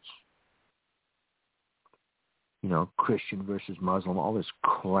targets. Christian versus Muslim, all this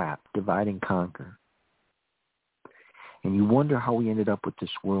crap, divide and conquer. And you wonder how we ended up with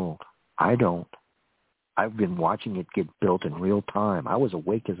this world. I don't. I've been watching it get built in real time. I was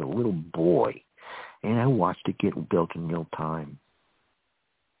awake as a little boy, and I watched it get built in real time.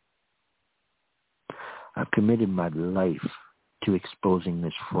 I've committed my life to exposing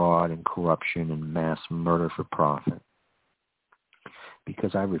this fraud and corruption and mass murder for profit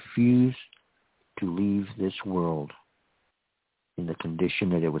because I refuse to leave this world in the condition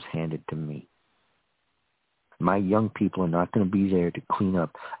that it was handed to me. My young people are not going to be there to clean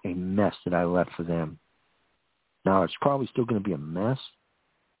up a mess that I left for them. Now, it's probably still going to be a mess,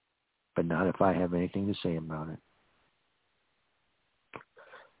 but not if I have anything to say about it.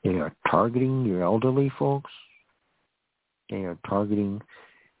 They are targeting your elderly folks. They are targeting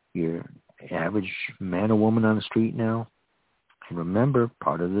your average man or woman on the street now. And remember,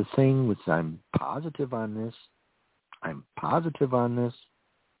 part of the thing with I'm positive on this,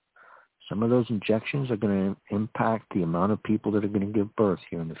 some of those injections are going to impact the amount of people that are going to give birth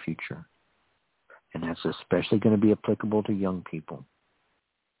here in the future. And that's especially going to be applicable to young people.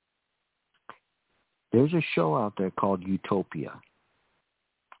 There's a show out there called Utopia.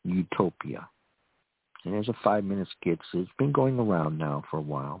 Utopia. And there's a 5-minute skit. It's been going around now for a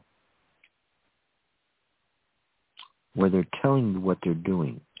while, where they're telling you what they're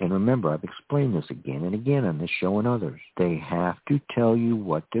doing. And remember, I've explained this again and again on this show and others. They have to tell you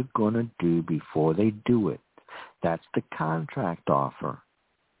what they're going to do before they do it. That's the contract offer.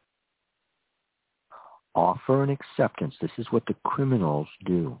 Offer and acceptance. This is what the criminals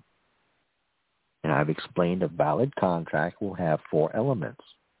do. And I've explained a valid contract will have 4 elements.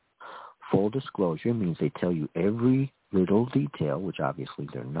 Full disclosure means they tell you every little detail, which obviously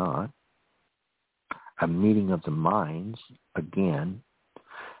they're not. A meeting of the minds, again,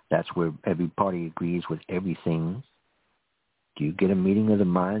 that's where every party agrees with everything. Do you get a meeting of the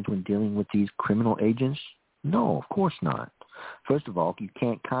minds when dealing with these criminal agents? No, of course not. First of all, you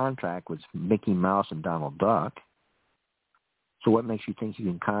can't contract with Mickey Mouse and Donald Duck. So what makes you think you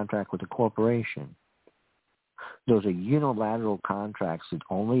can contract with a corporation? Those are unilateral contracts that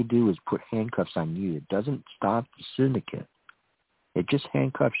only do is put handcuffs on you. It doesn't stop the syndicate. It just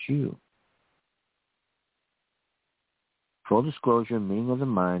handcuffs you. Full disclosure, meeting of the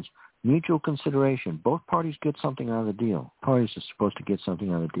minds, mutual consideration. Both parties get something out of the deal. Parties are supposed to get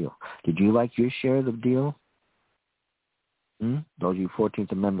something out of the deal. Did you like your share of the deal? Those of you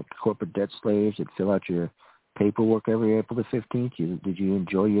 14th Amendment corporate debt slaves that fill out your paperwork every April the 15th, did you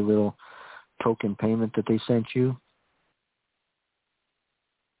enjoy your little token payment that they sent you?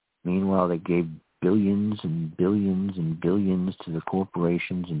 Meanwhile, they gave billions and billions and billions to the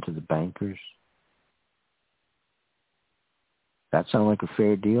corporations and to the bankers. That sound like a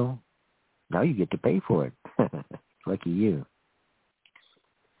fair deal? Now you get to pay for it. Lucky you.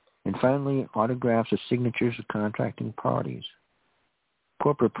 And finally, autographs or signatures of contracting parties.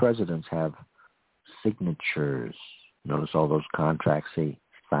 Corporate presidents have signatures. Notice all those contracts they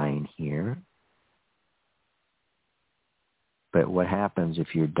sign here. But what happens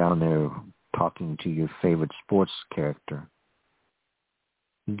if you're down there talking to your favorite sports character?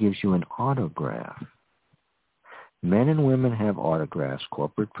 He gives you an autograph. Men and women have autographs.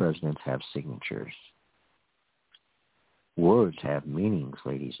 Corporate presidents have signatures. Words have meanings,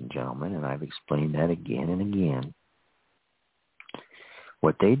 ladies and gentlemen, and I've explained that again and again.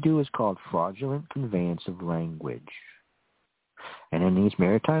 What they do is called fraudulent conveyance of language. And in these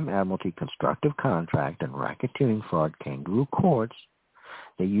maritime admiralty, constructive contract, and racketeering fraud kangaroo courts,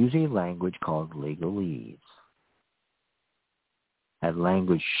 they use a language called legalese. That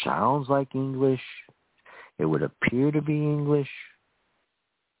language sounds like English. It would appear to be English.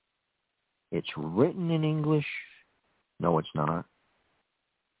 It's written in English. No, it's not.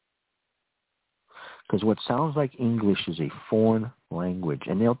 Because what sounds like English is a foreign language,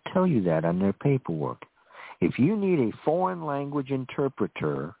 and they'll tell you that on their paperwork. If you need a foreign language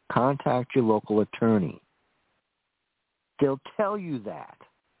interpreter, contact your local attorney. They'll tell you that.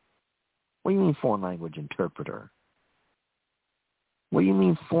 What do you mean foreign language interpreter? What do you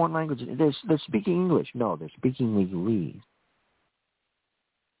mean foreign language? They're speaking English. No, they're speaking legalese.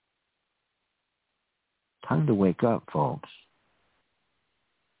 Time to wake up, folks.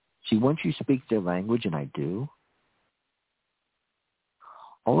 See, once you speak their language, and I do,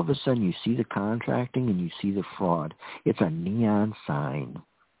 all of a sudden you see the contracting and you see the fraud. It's a neon sign.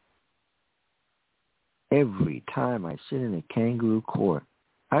 Every time I sit in a kangaroo court,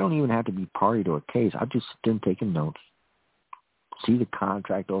 I don't even have to be party to a case. I'll just sit there taking notes. See the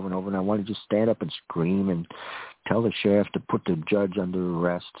contract over and over, and I want to just stand up and scream and tell the sheriff to put the judge under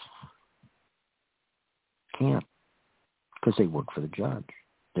arrest. Can't, because they work for the judge.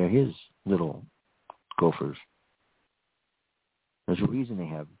 They're his little gophers. There's a reason they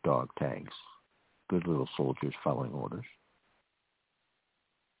have dog tags. Good little soldiers following orders.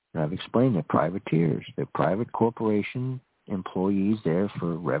 And I've explained they're privateers. They're private corporation employees there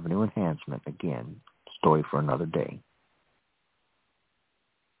for revenue enhancement. Again, story for another day.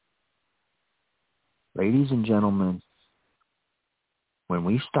 Ladies and gentlemen, when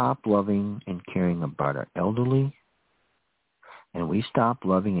we stop loving and caring about our elderly, and we stop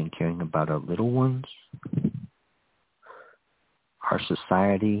loving and caring about our little ones, Our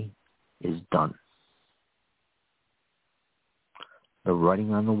society is done. The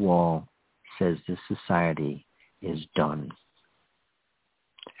writing on the wall says this society is done.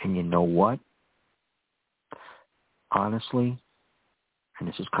 And you know what? Honestly, and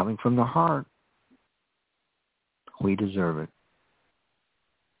this is coming from the heart, we deserve it.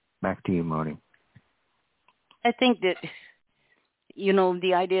 Back to you, Marty. I think that,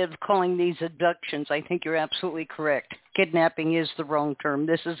 the idea of calling these abductions, I think you're absolutely correct. Kidnapping is the wrong term.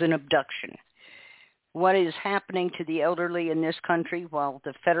 This is an abduction. What is happening to the elderly in this country while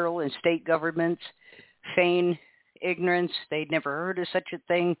the federal and state governments feign ignorance, they'd never heard of such a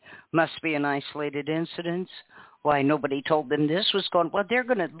thing, must be an isolated incident. Why, nobody told them this was going, well, they're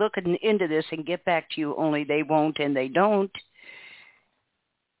going to look into this and get back to you, only they won't and they don't.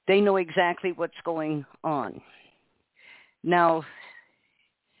 They know exactly what's going on. Now,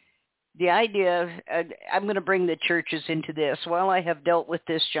 the idea, I'm going to bring the churches into this. While I have dealt with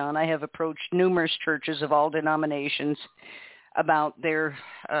this, John, I have approached numerous churches of all denominations about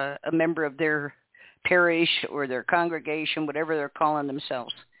a member of their parish or their congregation, whatever they're calling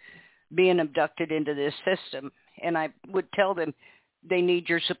themselves, being abducted into this system. And I would tell them they need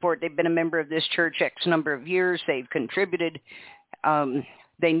your support. They've been a member of this church X number of years. They've contributed.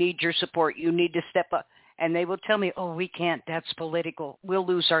 They need your support. You need to step up. And they will tell me, oh, we can't. That's political. We'll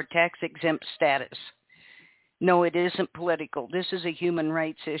lose our tax-exempt status. No, it isn't political. This is a human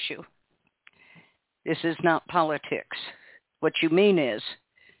rights issue. This is not politics. What you mean is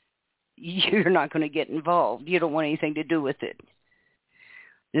you're not going to get involved. You don't want anything to do with it.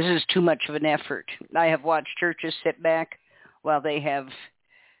 This is too much of an effort. I have watched churches sit back while they have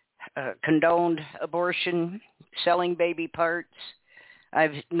condoned abortion, selling baby parts.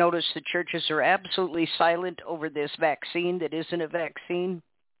 I've noticed the churches are absolutely silent over this vaccine that isn't a vaccine.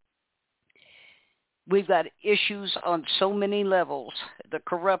 We've got issues on so many levels, the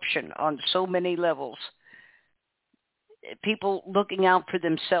corruption on so many levels. People looking out for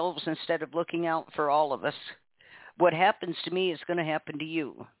themselves instead of looking out for all of us. What happens to me is going to happen to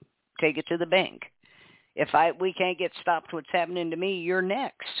you. Take it to the bank. If we can't get stopped what's happening to me, you're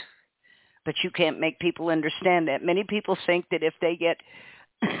next. But you can't make people understand that. Many people think that if they get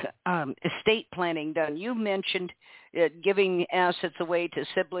estate planning done, you mentioned giving assets away to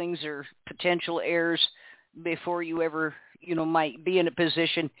siblings or potential heirs before you ever, might be in a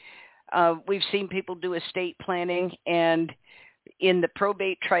position. We've seen people do estate planning, and in the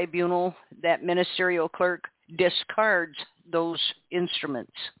probate tribunal, that ministerial clerk discards those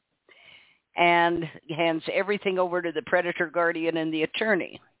instruments and hands everything over to the predator guardian and the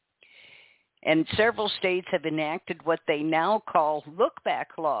attorney. And several states have enacted what they now call look-back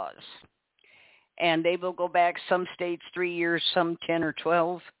laws. And they will go back, some states 3 years, some 10 or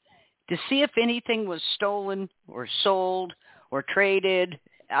 12, to see if anything was stolen or sold or traded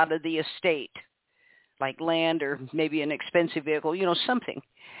out of the estate, like land or maybe an expensive vehicle, something.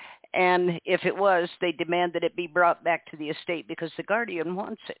 And if it was, they demand that it be brought back to the estate because the guardian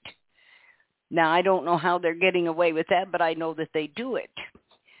wants it. Now, I don't know how they're getting away with that, but I know that they do it.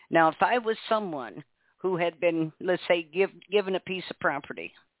 Now, if I was someone who had been, let's say, given a piece of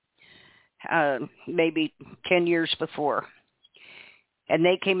property, maybe 10 years before, and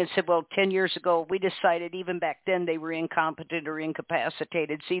they came and said, well, 10 years ago, we decided even back then they were incompetent or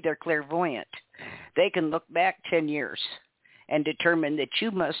incapacitated. See, they're clairvoyant. They can look back 10 years and determine that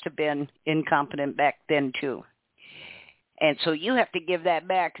you must have been incompetent back then too. And so you have to give that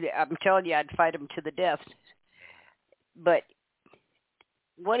back. I'm telling you, I'd fight them to the death. But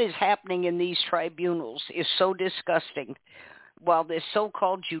what is happening in these tribunals is so disgusting. While this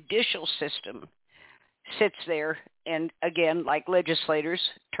so-called judicial system sits there and, again, like legislators,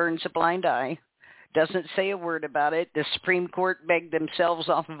 turns a blind eye, doesn't say a word about it. The Supreme Court begged themselves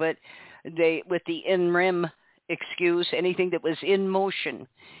off of it. With the in rem excuse, anything that was in motion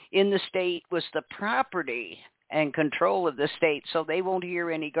in the state was the property and control of the state, so they won't hear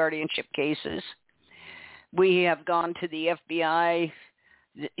any guardianship cases. We have gone to the FBI,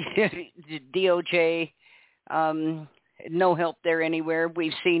 the DOJ, no help there anywhere.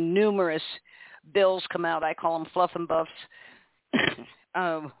 We've seen numerous bills come out. I call them fluff and buffs.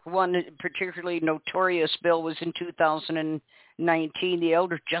 One particularly notorious bill was in 2019, the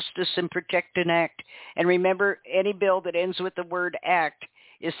Elder Justice and Protection Act. And remember, any bill that ends with the word act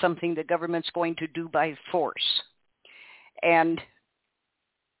is something the government's going to do by force.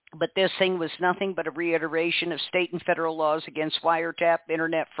 But this thing was nothing but a reiteration of state and federal laws against wiretap,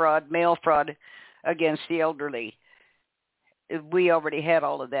 internet fraud, mail fraud against the elderly. We already had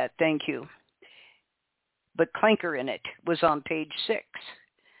all of that. Thank you. But clinker in it was on page 6.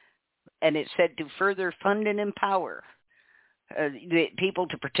 And it said to further fund and empower the people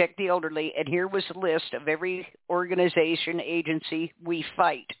to protect the elderly, and here was a list of every organization, agency we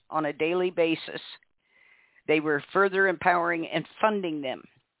fight on a daily basis. They were further empowering and funding them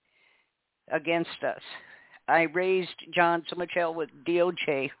against us. I raised John so much hell with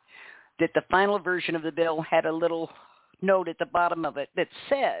DOJ that the final version of the bill had a little note at the bottom of it that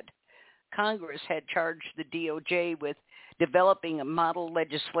said Congress had charged the DOJ with developing a model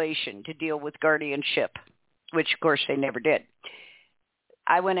legislation to deal with guardianship, which, of course, they never did.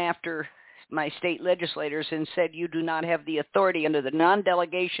 I went after my state legislators and said, you do not have the authority under the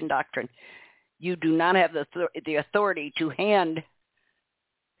non-delegation doctrine. You do not have the authority to hand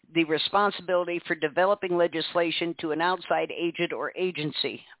the responsibility for developing legislation to an outside agent or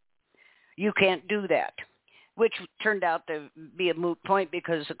agency. You can't do that, which turned out to be a moot point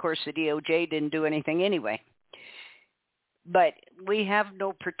because, of course, the DOJ didn't do anything anyway. But we have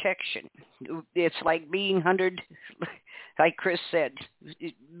no protection. It's like being hunted, like Chris said,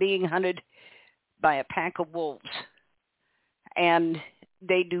 being hunted by a pack of wolves. And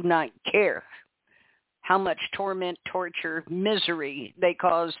they do not care how much torment, torture, misery they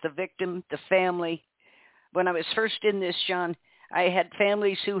cause the victim, the family. When I was first in this, John, I had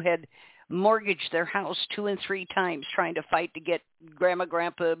families who had mortgaged their house 2 and 3 times trying to fight to get grandma,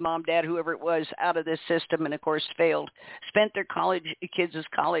 grandpa, mom, dad, whoever it was out of this system, and of course failed. Spent their kids'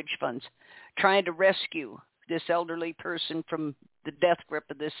 college funds trying to rescue this elderly person from the death grip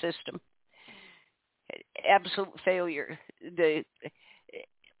of this system. Absolute failure.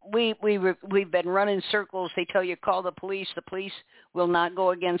 We've been running circles. They tell you call the police. The police will not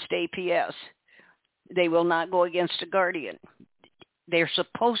go against APS. They will not go against a guardian. They're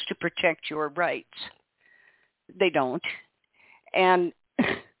supposed to protect your rights. They don't. And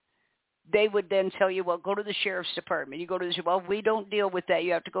they would then tell you, well, go to the sheriff's department. You go to the, well, we don't deal with that.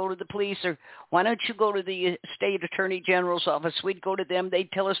 You have to go to the police. Or why don't you go to the state attorney general's office? We'd go to them.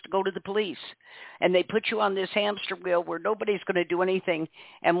 They'd tell us to go to the police. And they put you on this hamster wheel where nobody's going to do anything.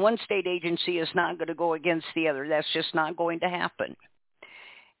 And one state agency is not going to go against the other. That's just not going to happen.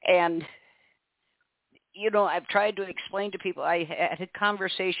 And you know, I've tried to explain to people. I had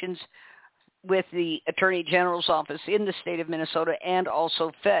conversations with the Attorney General's office in the state of Minnesota and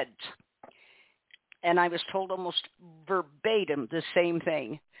also feds. And I was told almost verbatim the same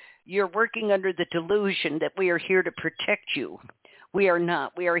thing. You're working under the delusion that we are here to protect you. We are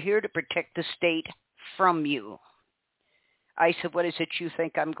not. We are here to protect the state from you. I said, what is it you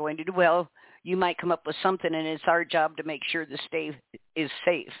think I'm going to do? Well, you might come up with something, and it's our job to make sure the state is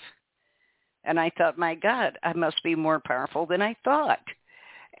safe. And I thought, my God, I must be more powerful than I thought.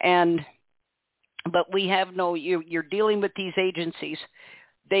 But we have no, you're dealing with these agencies.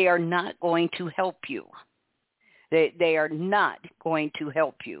 They are not going to help you. They are not going to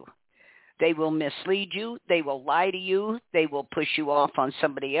help you. They will mislead you. They will lie to you. They will push you off on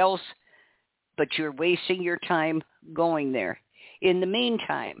somebody else. But you're wasting your time going there. In the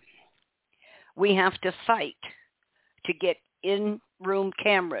meantime, we have to fight to get in-room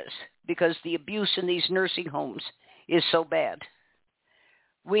cameras because the abuse in these nursing homes is so bad.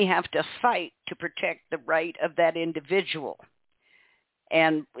 We have to fight to protect the right of that individual.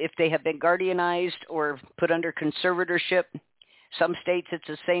 And if they have been guardianized or put under conservatorship, some states it's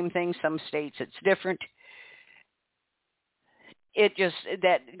the same thing, some states it's different. It just,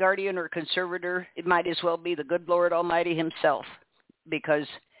 that guardian or conservator, it might as well be the good Lord Almighty himself, because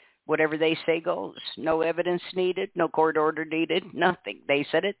whatever they say goes. No evidence needed, no court order needed, nothing. They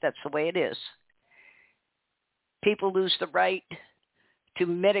said it, that's the way it is. People lose the right to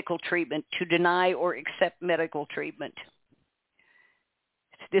medical treatment, to deny or accept medical treatment.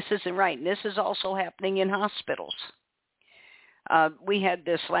 This isn't right. And this is also happening in hospitals. We had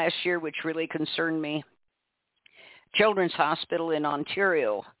this last year, which really concerned me. Children's Hospital in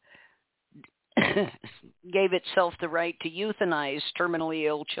Ontario gave itself the right to euthanize terminally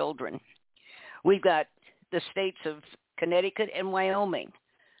ill children. We've got the states of Connecticut and Wyoming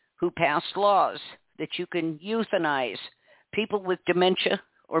who passed laws that you can euthanize people with dementia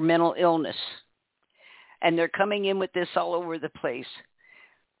or mental illness. And they're coming in with this all over the place.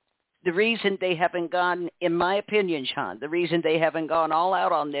 The reason they haven't gone, in my opinion, Sean, the reason they haven't gone all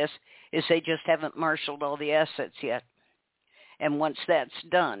out on this is they just haven't marshaled all the assets yet. And once that's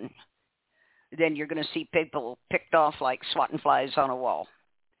done, then you're going to see people picked off like swatting flies on a wall.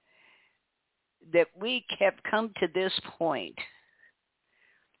 That we have come to this point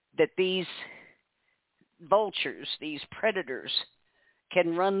that these vultures, these predators,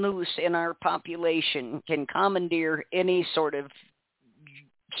 can run loose in our population, can commandeer any sort of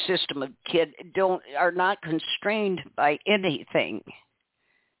system of are not constrained by anything.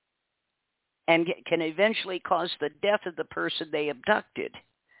 and can eventually cause the death of the person they abducted,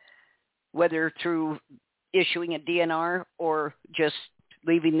 whether through issuing a DNR or just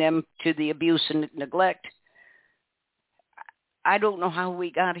leaving them to the abuse and neglect. I don't know how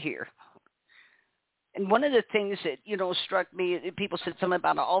we got here. And one of the things that, struck me, people said something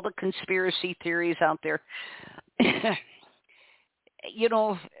about all the conspiracy theories out there.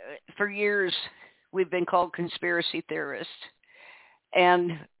 For years, we've been called conspiracy theorists.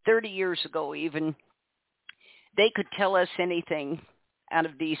 And 30 years ago even, they could tell us anything out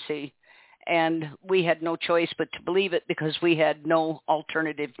of D.C., and we had no choice but to believe it because we had no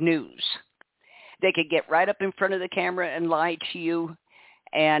alternative news. They could get right up in front of the camera and lie to you,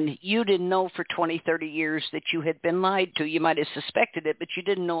 and you didn't know for 20, 30 years that you had been lied to. You might have suspected it, but you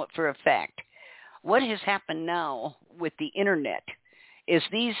didn't know it for a fact. What has happened now with the Internet is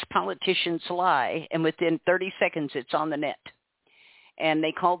these politicians lie, and within 30 seconds it's on the net. And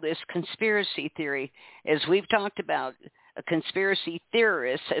they call this conspiracy theory. As we've talked about, a conspiracy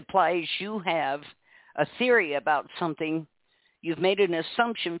theorist implies you have a theory about something. You've made an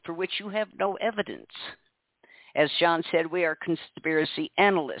assumption for which you have no evidence. As John said, we are conspiracy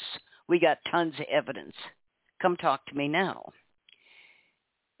analysts. We got tons of evidence. Come talk to me now.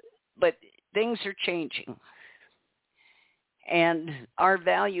 But things are changing. And our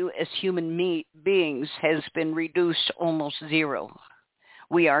value as human beings has been reduced to almost zero.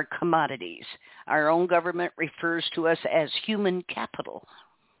 We are commodities. Our own government refers to us as human capital.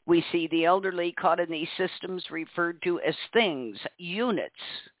 We see the elderly caught in these systems referred to as things, units,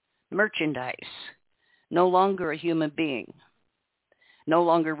 merchandise, no longer a human being, no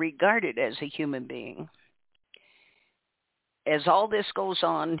longer regarded as a human being. As all this goes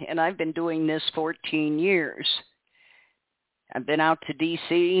on, and I've been doing this 14 years, I've been out to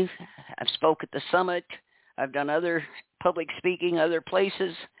D.C., I've spoke at the summit, I've done other public speaking, other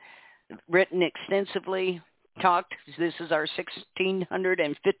places, written extensively, talked. This is our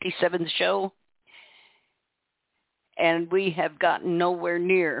 1657th show. And we have gotten nowhere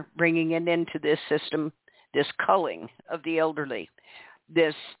near bringing it into this system, this culling of the elderly.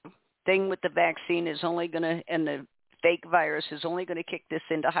 This thing with the vaccine is only going to, and the fake virus is only going to kick this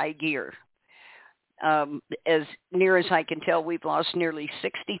into high gear. As near as I can tell, we've lost nearly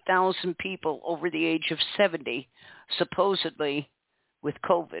 60,000 people over the age of 70, supposedly with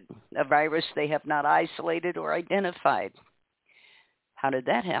COVID, a virus they have not isolated or identified. How did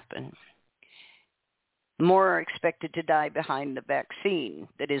that happen? More are expected to die behind the vaccine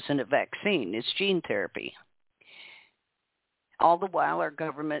that isn't a vaccine. It's gene therapy. All the while, our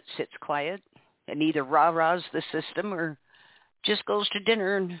government sits quiet and either rah-rahs the system or just goes to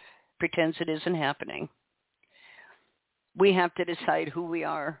dinner and pretends it isn't happening. We have to decide who we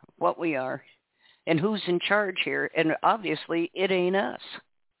are, what we are, and who's in charge here. And obviously, it ain't us.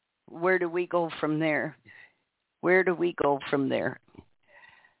 Where do we go from there? Where do we go from there?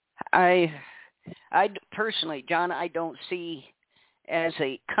 I personally, John, I don't see as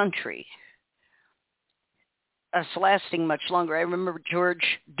a country us lasting much longer. I remember George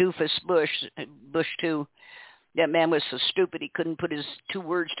Doofus Bush too. That man was so stupid he couldn't put his two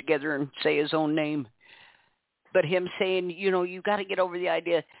words together and say his own name. But him saying, you got to get over the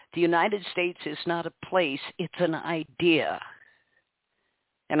idea the United States is not a place, it's an idea.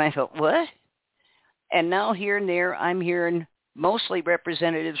 And I thought, what? And now here and there, I'm hearing mostly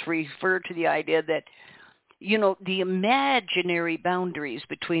representatives refer to the idea that, the imaginary boundaries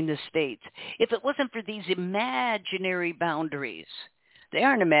between the states. If it wasn't for these imaginary boundaries, they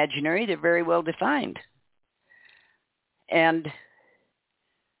aren't imaginary, they're very well defined. And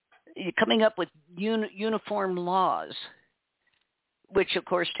coming up with uniform laws, which of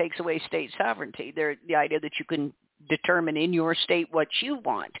course takes away state sovereignty. The idea that you can determine in your state what you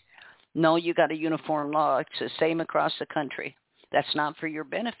want. No, you got a uniform law. It's the same across the country. That's not for your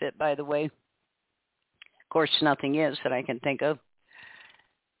benefit, by the way. Of course, nothing is that I can think of.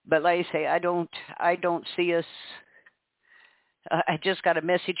 But like I say, I don't see us. I just got a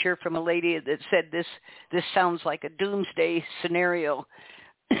message here from a lady that said this sounds like a doomsday scenario.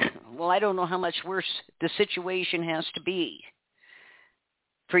 Well, I don't know how much worse the situation has to be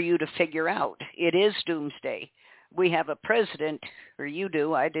for you to figure out. It is doomsday. We have a president, or you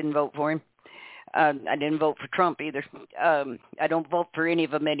do. I didn't vote for him. I didn't vote for Trump either. I don't vote for any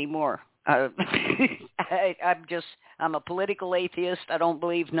of them anymore. I'm a political atheist. I don't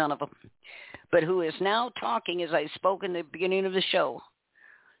believe none of them. But who is now talking, as I spoke in the beginning of the show,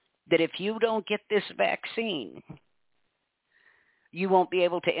 that if you don't get this vaccine, you won't be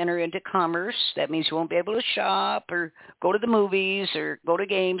able to enter into commerce. That means you won't be able to shop or go to the movies or go to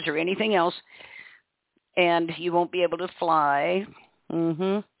games or anything else. And you won't be able to fly.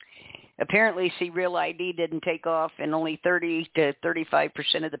 Apparently, see, Real ID didn't take off, and only 30 to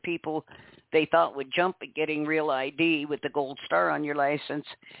 35% of the people they thought would jump at getting Real ID with the gold star on your license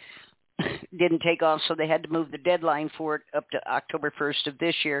didn't take off, so they had to move the deadline for it up to October 1st of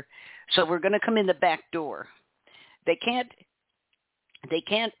this year. So we're going to come in the back door. They can't,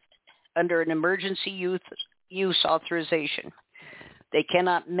 under an emergency use authorization, they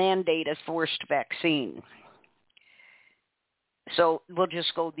cannot mandate a forced vaccine. So we'll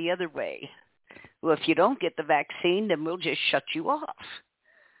just go the other way. Well, if you don't get the vaccine, then we'll just shut you off.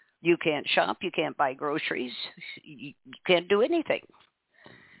 You can't shop. You can't buy groceries. You can't do anything.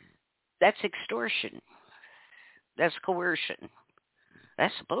 That's extortion. That's coercion.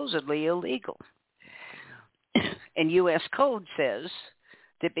 That's supposedly illegal. And U.S. Code says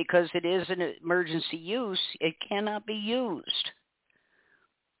that because it is an emergency use, it cannot be used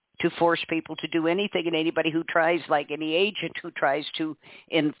to force people to do anything, and anybody who tries, like any agent who tries to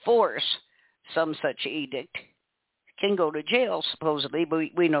enforce some such edict, can go to jail, supposedly, but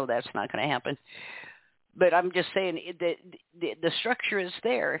we know that's not going to happen. But I'm just saying that the structure is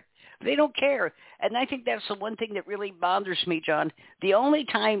there. They don't care. And I think that's the one thing that really bothers me, John. The only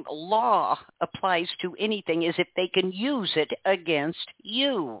time law applies to anything is if they can use it against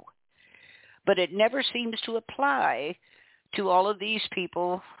you. But it never seems to apply to all of these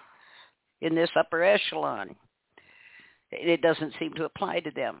people in this upper echelon. It doesn't seem to apply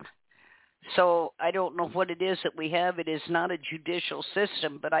to them. So I don't know what it is that we have. It is not a judicial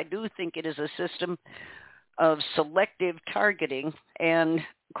system, but I do think it is a system of selective targeting. And,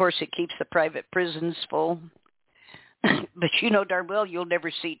 of course, it keeps the private prisons full. But you know darn well you'll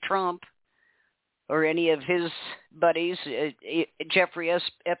never see Trump or any of his buddies, Jeffrey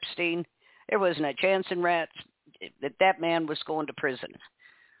Epstein. There wasn't a chance in rats that man was going to prison.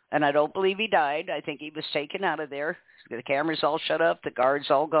 And I don't believe he died. I think he was taken out of there. The cameras all shut up, the guards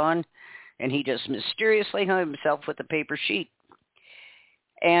all gone, and he just mysteriously hung himself with a paper sheet.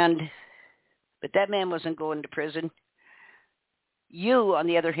 But that man wasn't going to prison. You, on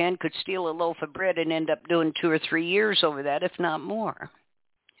the other hand, could steal a loaf of bread and end up doing 2 or 3 years over that, if not more.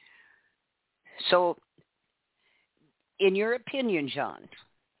 So, in your opinion, John,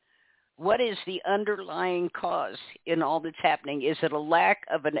 what is the underlying cause in all that's happening? Is it a lack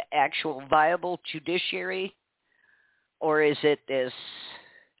of an actual viable judiciary? Or is it this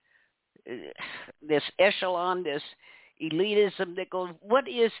echelon, this elitism that goes? What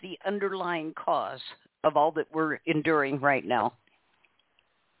is the underlying cause of all that we're enduring right now?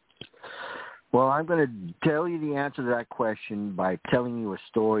 Well, I'm going to tell you the answer to that question by telling you a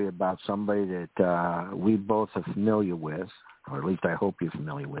story about somebody that we both are familiar with, or at least I hope you're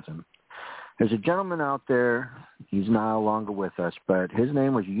familiar with him. There's a gentleman out there, he's no longer with us, but his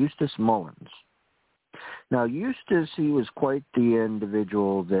name was Eustace Mullins. Now, Eustace, he was quite the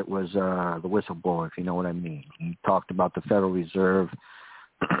individual that was the whistleblower, if you know what I mean. He talked about the Federal Reserve.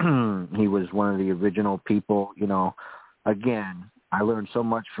 He was one of the original people, you know. Again, I learned so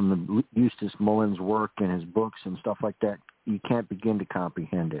much from Eustace Mullins' work and his books and stuff like that, you can't begin to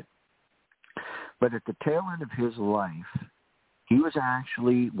comprehend it. But at the tail end of his life, he was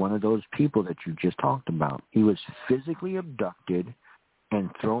actually one of those people that you just talked about. He was physically abducted and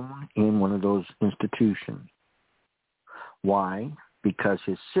thrown in one of those institutions. Why? Because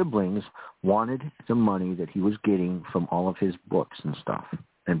his siblings wanted the money that he was getting from all of his books and stuff.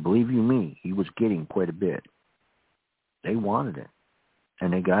 And believe you me, he was getting quite a bit. They wanted it,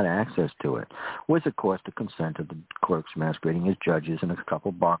 and they got access to it, with, of course, the consent of the clerks masquerading as judges and a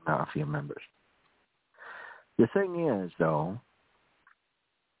couple bar mafia members. The thing is, though,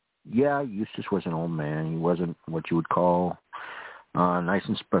 yeah, Eustace was an old man. He wasn't what you would call nice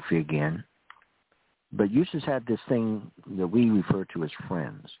and spuffy again. But Eustace had this thing that we refer to as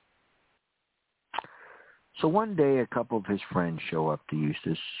friends. So one day a couple of his friends show up to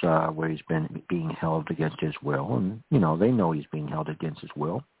Eustace where he's been being held against his will. And, you know, they know he's being held against his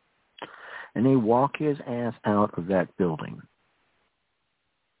will. And they walk his ass out of that building.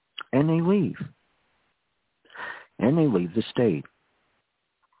 And they leave. And they leave the state.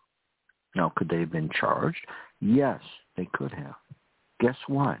 Now, could they have been charged? Yes, they could have. Guess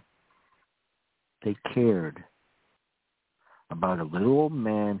what? They cared about a little old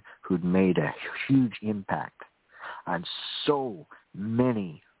man who'd made a huge impact on so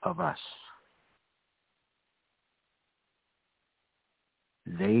many of us.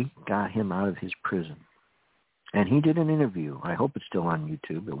 They got him out of his prison. And he did an interview. I hope it's still on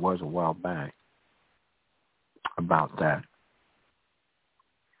YouTube. It was a while back about that.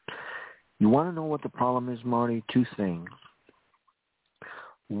 You want to know what the problem is, Marty? 2 things.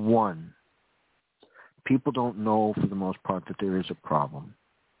 1, people don't know for the most part that there is a problem.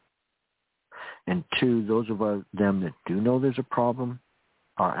 And two, those of them that do know there's a problem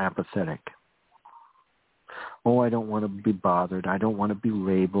are apathetic. Oh, I don't want to be bothered. I don't want to be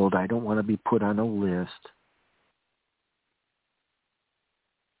labeled. I don't want to be put on a list.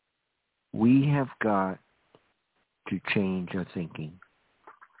 We have got to change our thinking.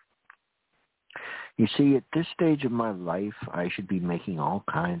 You see, at this stage of my life, I should be making all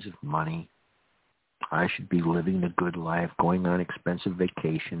kinds of money. I should be living the good life, going on expensive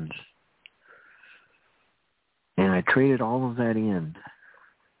vacations. And I traded all of that in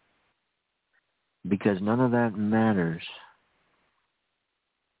because none of that matters.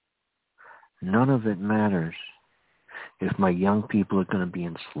 None of it matters if my young people are going to be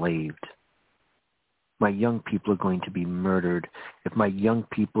enslaved. My young people are going to be murdered. If my young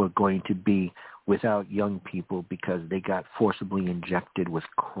people are going to be without young people because they got forcibly injected with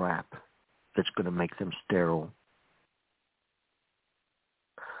crap that's going to make them sterile.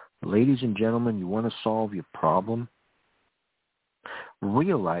 Ladies and gentlemen, you want to solve your problem?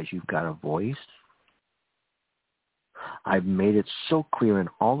 Realize you've got a voice. I've made it so clear in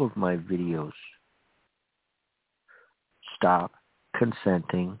all of my videos. Stop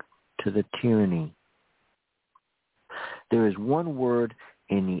consenting to the tyranny. There is one word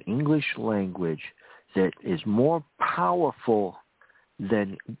in the English language that is more powerful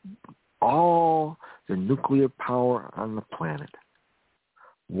than all the nuclear power on the planet.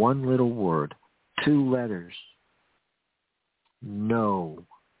 One little word, 2 letters. No.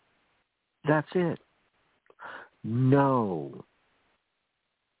 That's it. No.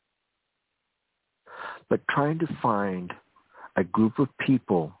 But trying to find a group of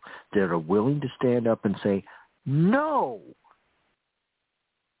people that are willing to stand up and say, no,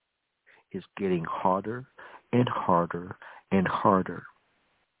 is getting harder and harder and harder.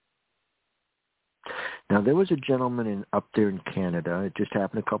 Now, there was a gentleman up there in Canada. It just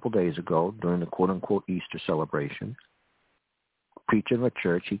happened a couple days ago during the quote-unquote Easter celebration. Preaching a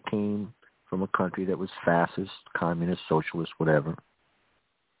church. He came from a country that was fascist, communist, socialist, whatever.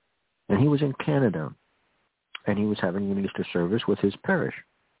 And he was in Canada. And he was having an Easter service with his parish.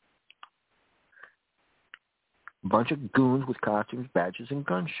 A bunch of goons with costumes, badges, and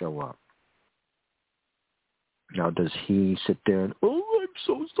guns show up. Now, does he sit there and, oh, I'm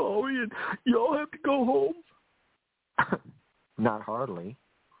so sorry, and y'all have to go home? Not hardly.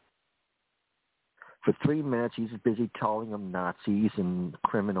 For 3 minutes, he's busy calling them Nazis and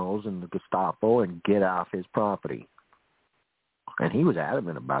criminals and the Gestapo and get off his property. And he was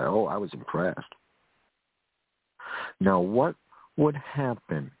adamant about it. Oh, I was impressed. Now, what would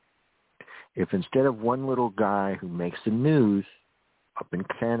happen if instead of one little guy who makes the news up in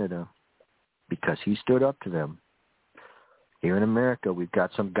Canada because he stood up to them, here in America, we've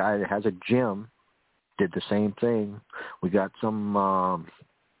got some guy that has a gym, did the same thing. We got some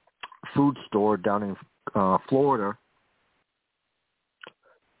food store down in Florida.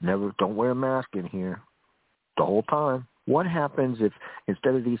 Don't wear a mask in here the whole time. What happens if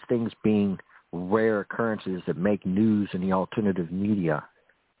instead of these things being rare occurrences that make news in the alternative media,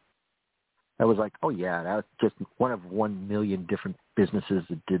 that was like, oh yeah, that was just one of 1 million different businesses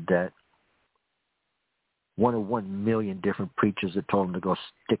that did that. One of 1 million different preachers that told them to go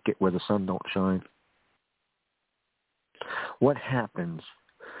stick it where the sun don't shine. What happens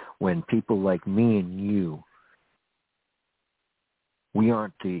when people like me and you, we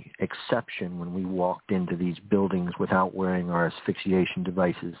aren't the exception when we walked into these buildings without wearing our asphyxiation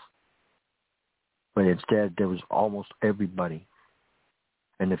devices, but instead there was almost everybody.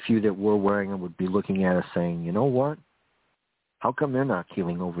 And the few that were wearing them would be looking at us saying, you know what? How come they're not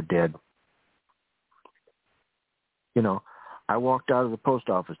keeling over dead? You know, I walked out of the post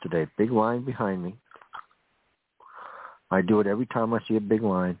office today, big line behind me. I do it every time I see a big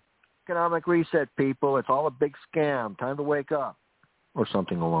line. Economic reset, people. It's all a big scam. Time to wake up. Or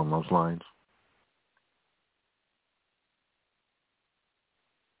something along those lines.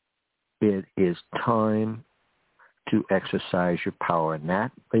 It is time to exercise your power. And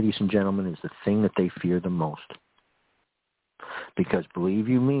that, ladies and gentlemen, is the thing that they fear the most. Because believe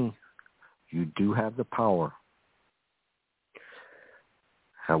you me, you do have the power.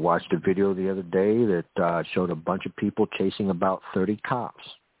 I watched a video the other day that showed a bunch of people chasing about 30 cops,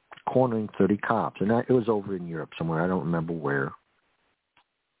 cornering 30 cops. And it was over in Europe somewhere. I don't remember where.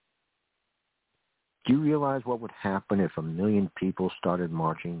 Do you realize what would happen if 1 million people started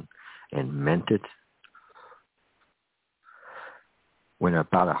marching and meant it? When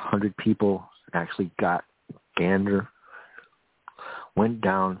about 100 people actually got gander, went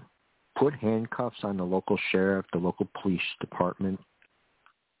down, put handcuffs on the local sheriff, the local police department,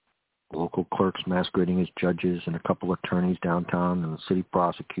 local clerks masquerading as judges and a couple attorneys downtown and the city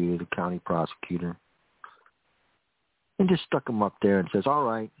prosecutor, the county prosecutor, and just stuck them up there and says, all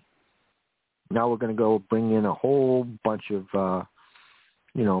right, now we're going to go bring in a whole bunch of,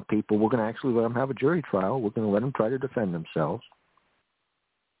 people. We're going to actually let them have a jury trial. We're going to let them try to defend themselves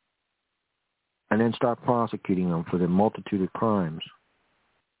and then start prosecuting them for their multitude of crimes.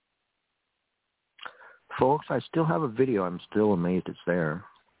 Folks, I still have a video. I'm still amazed it's there.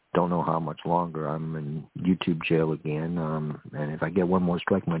 Don't know how much longer. I'm in YouTube jail again. And if I get one more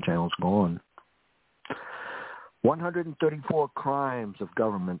strike, my channel's gone. 134 crimes of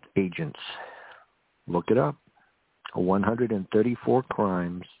government agents. Look it up. 134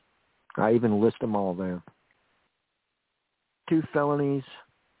 crimes. I even list them all there. 2 felonies.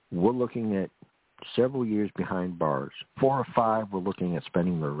 We're looking at several years behind bars. 4 or 5, we're looking at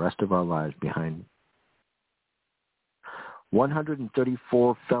spending the rest of our lives behind.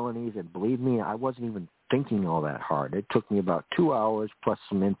 134 felonies, and believe me, I wasn't even thinking all that hard. It took me about 2 hours plus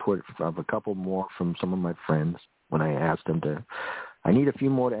some input of a couple more from some of my friends when I asked them to. I need a few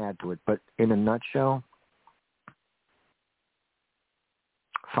more to add to it, but in a nutshell,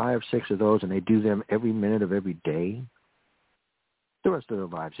 5 or 6 of those, and they do them every minute of every day. The rest of their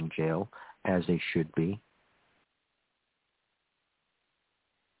lives in jail, as they should be.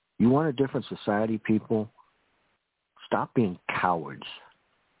 You want a different society, people? Stop being cowards.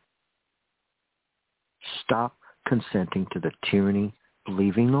 Stop consenting to the tyranny,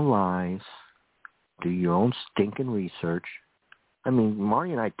 believing the lies. Do your own stinking research. I mean,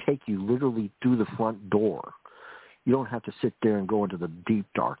 Marty and I take you literally through the front door. You don't have to sit there and go into the deep,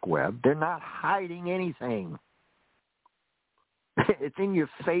 dark web. They're not hiding anything. It's in your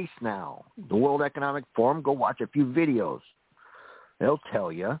face now. The World Economic Forum, go watch a few videos. They'll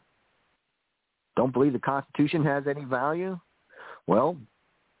tell you. Don't believe the Constitution has any value? Well,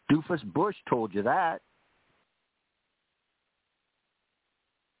 Doofus Bush told you that.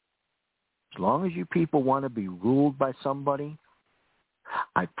 As long as you people want to be ruled by somebody,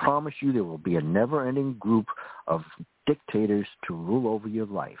 I promise you there will be a never-ending group of dictators to rule over your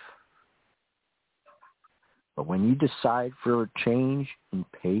life. But when you decide for a change in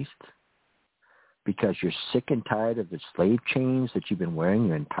pace, because you're sick and tired of the slave chains that you've been wearing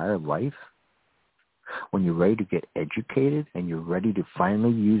your entire life, when you're ready to get educated and you're ready to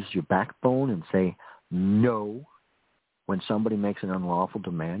finally use your backbone and say no when somebody makes an unlawful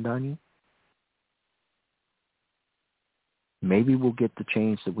demand on you, maybe we'll get the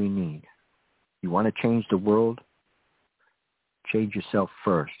change that we need. You want to change the world? Change yourself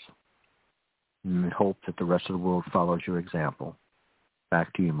first and hope that the rest of the world follows your example.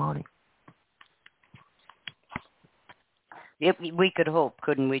 Back to you, Marty. Yep, we could hope,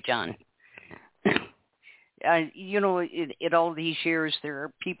 couldn't we, John? In all these years, there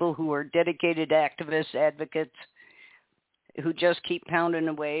are people who are dedicated activists, advocates, who just keep pounding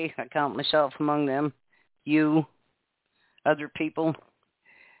away. I count myself among them. You, other people.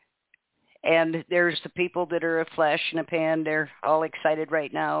 And there's the people that are a flash in a pan. They're all excited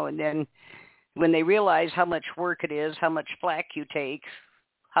right now. And then when they realize how much work it is, how much flack you take,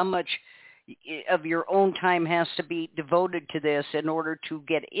 how much of your own time has to be devoted to this in order to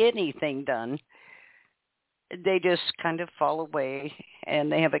get anything done, they just kind of fall away,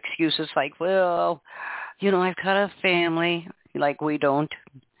 and they have excuses like, well, I've got a family, like we don't.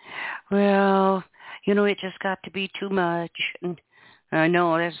 Well, it just got to be too much. And I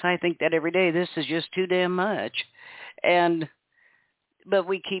know, I think that every day. This is just too damn much. But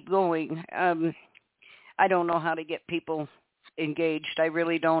we keep going. I don't know how to get people engaged. I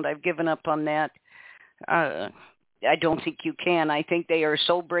really don't. I've given up on that. I don't think you can. I think they are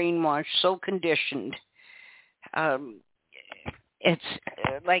so brainwashed, so conditioned. It's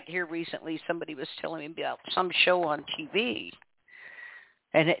like here recently, somebody was telling me about some show on TV.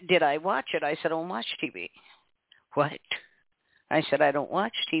 And did I watch it? I said, I don't watch TV. What? I said, I don't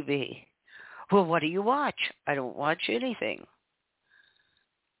watch TV. Well, what do you watch? I don't watch anything.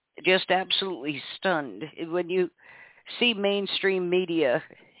 Just absolutely stunned. When you see mainstream media,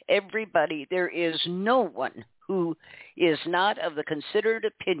 everybody, there is no one who is not of the considered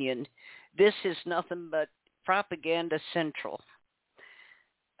opinion, this is nothing but propaganda central.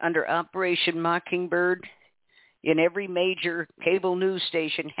 Under Operation Mockingbird, in every major cable news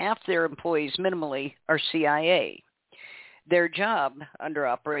station, half their employees minimally are CIA. Their job under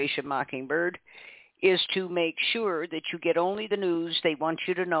Operation Mockingbird is to make sure that you get only the news they want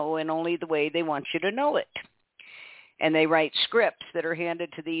you to know and only the way they want you to know it. And they write scripts that are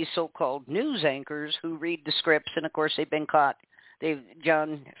handed to these so-called news anchors who read the scripts, and of course they've been caught.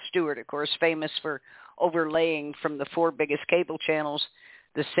 Jon Stewart, of course, famous for overlaying from the 4 biggest cable channels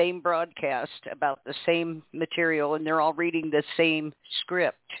the same broadcast about the same material, and they're all reading the same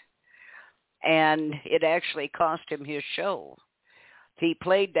script. And it actually cost him his show. He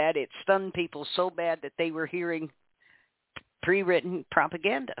played that. It stunned people so bad that they were hearing pre-written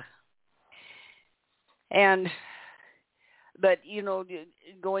propaganda. But,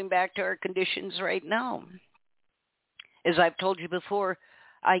 going back to our conditions right now, as I've told you before,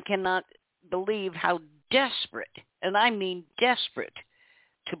 I cannot believe how desperate, and I mean desperate,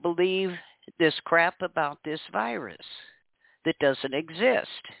 to believe this crap about this virus that doesn't exist.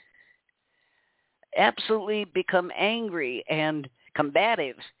 Absolutely become angry and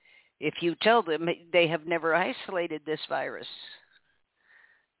combative if you tell them they have never isolated this virus.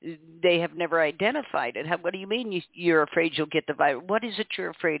 They have never identified it. What do you mean you're afraid you'll get the virus? What is it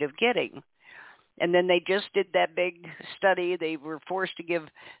you're afraid of getting? And then they just did that big study. They were forced to give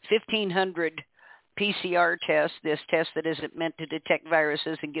 1,500 PCR tests, this test that isn't meant to detect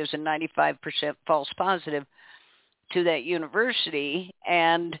viruses and gives a 95% false positive, to that university.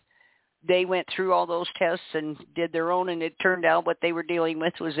 And they went through all those tests and did their own, and it turned out what they were dealing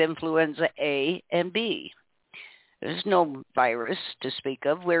with was influenza A and B. There's no virus to speak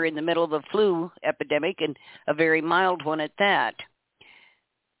of. We're in the middle of a flu epidemic, and a very mild one at that.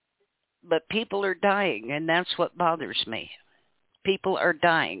 But people are dying, and that's what bothers me. People are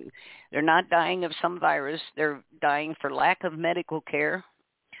dying. They're not dying of some virus. They're dying for lack of medical care.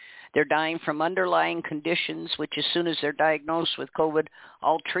 They're dying from underlying conditions, which as soon as they're diagnosed with COVID,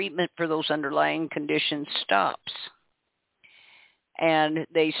 all treatment for those underlying conditions stops. And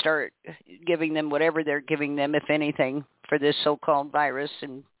they start giving them whatever they're giving them, if anything, for this so-called virus,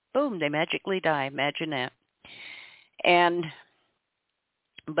 and boom, they magically die. Imagine that.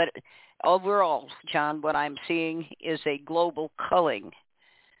 But overall, John, what I'm seeing is a global culling,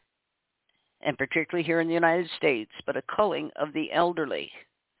 and particularly here in the United States, but a culling of the elderly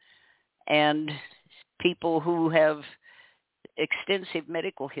and people who have extensive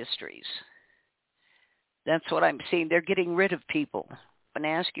medical histories. That's what I'm seeing. They're getting rid of people. And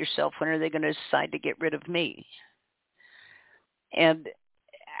ask yourself, when are they going to decide to get rid of me? And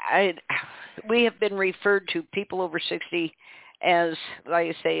we have been referred to, people over 60, as,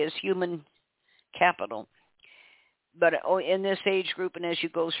 like I say, as human capital. But in this age group, and as you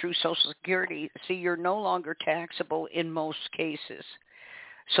go through Social Security, see, you're no longer taxable in most cases.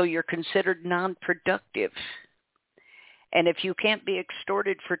 So you're considered non-productive. And if you can't be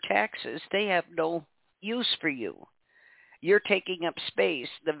extorted for taxes, they have no use for you. You're taking up space.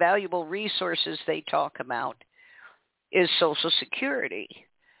 The valuable resources they talk about is Social Security,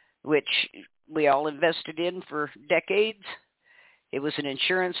 which we all invested in for decades. It was an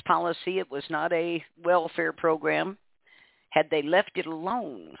insurance policy. It was not a welfare program. Had they left it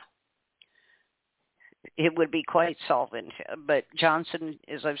alone, it would be quite solvent. But Johnson,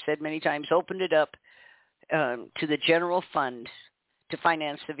 as I've said many times, opened it up to the general fund to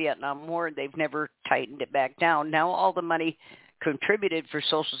finance the Vietnam War. They've never tightened it back down. Now all the money contributed for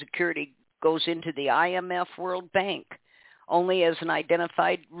Social Security goes into the IMF World Bank, only as an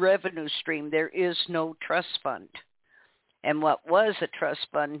identified revenue stream. There is no trust fund. And what was a trust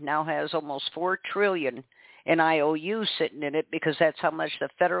fund now has almost $4 trillion in IOU sitting in it, because that's how much the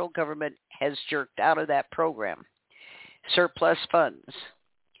federal government has jerked out of that program. Surplus funds.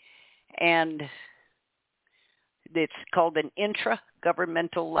 And it's called an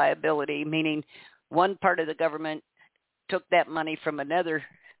intra-governmental liability, meaning one part of the government took that money from another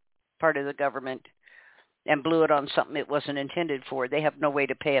part of the government and blew it on something it wasn't intended for. They have no way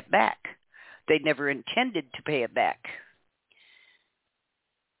to pay it back. They never intended to pay it back.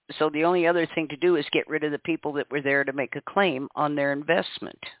 So the only other thing to do is get rid of the people that were there to make a claim on their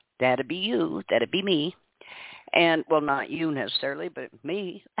investment. That'd be you. That'd be me. And, well, not you necessarily, but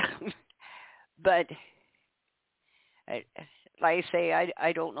me. But like I say,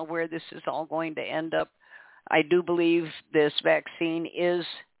 I don't know where this is all going to end up. I do believe this vaccine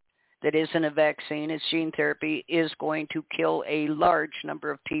that isn't a vaccine, it's gene therapy, is going to kill a large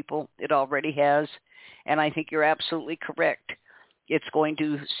number of people. It already has. And I think you're absolutely correct. It's going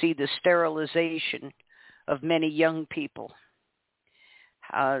to see the sterilization of many young people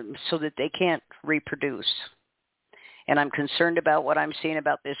so that they can't reproduce. And I'm concerned about what I'm seeing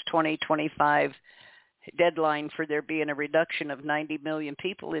about this 2025 deadline for there being a reduction of 90 million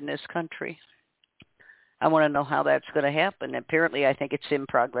people in this country. I want to know how that's going to happen. Apparently, I think it's in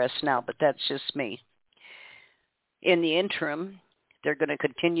progress now, but that's just me. In the interim, they're going to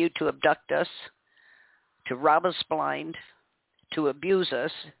continue to abduct us, to rob us blind, to abuse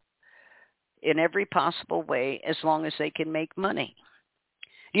us in every possible way as long as they can make money.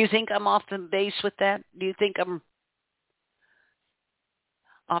 Do you think I'm off the base with that? Do you think I'm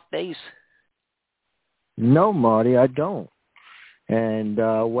off base. No, Marty, I don't. And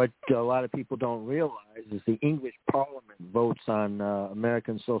what a lot of people don't realize is the English Parliament votes on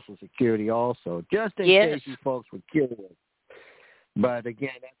American Social Security also, just in case you folks were curious. But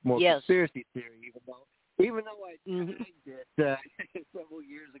again, that's more conspiracy theory, even though I did several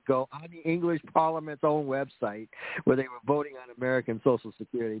years ago on the English Parliament's own website where they were voting on American Social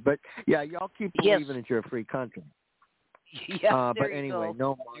Security. But, yeah, y'all keep believing that you're a free country. But anyway,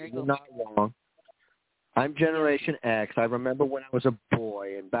 no, Marty, you're not wrong. I'm Generation X. I remember when I was a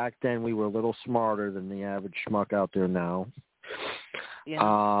boy, and back then we were a little smarter than the average schmuck out there now.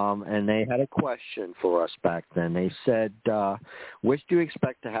 And they had a question for us back then. They said, which do you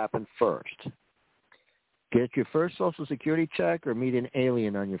expect to happen first? Get your first Social Security check or meet an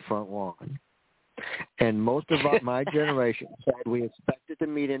alien on your front lawn? And most of my generation said we expected to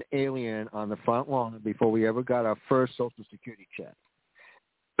meet an alien on the front lawn before we ever got our first Social Security check.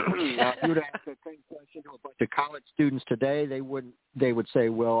 Now, if you were to ask the same question to a bunch of college students today, they would say,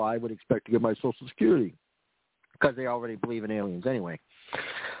 well, I would expect to get my Social Security because they already believe in aliens anyway.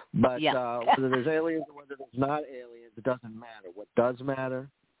 But whether there's aliens or whether there's not aliens, it doesn't matter. What does matter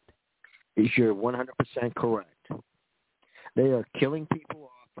is you're 100% correct. They are killing people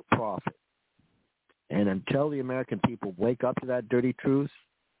off for profit. And until the American people wake up to that dirty truth,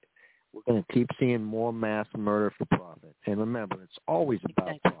 we're going to keep seeing more mass murder for profit. And remember, it's always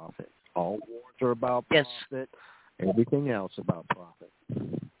about profit. All wars are about profit. Everything else about profit.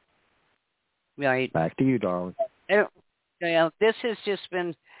 Right. Back to you, darling. This has just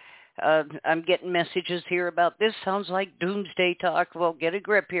been, I'm getting messages here about this. Sounds like doomsday talk. Well, get a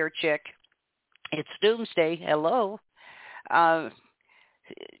grip here, chick. It's doomsday. Hello.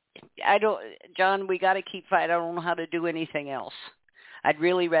 John, we got to keep fighting. I don't know how to do anything else. I'd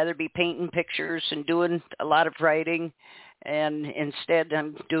really rather be painting pictures and doing a lot of writing, and instead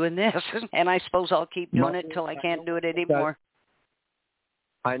I'm doing this. And I suppose I'll keep doing it until I can't do it anymore.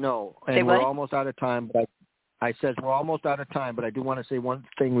 I know, and we're almost out of time, but I said we're almost out of time, but I do want to say one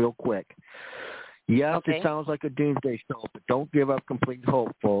thing real quick. Yes, it sounds like a doomsday show, but don't give up complete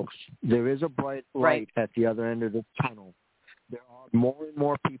hope, folks. There is a bright light at the other end of the tunnel. There are more and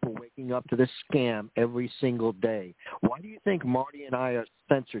more people waking up to this scam every single day. Why do you think Marty and I are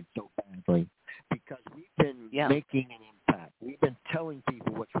censored so badly? Because we've been making an impact. We've been telling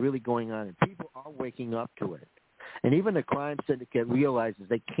people what's really going on, and people are waking up to it. And even the crime syndicate realizes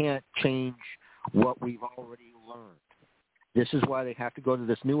they can't change what we've already learned. This is why they have to go to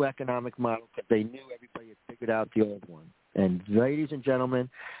this new economic model, because they knew everybody had figured out the old one. And ladies and gentlemen,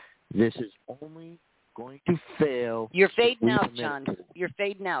 this is only going to fail. You're fading out, John. You're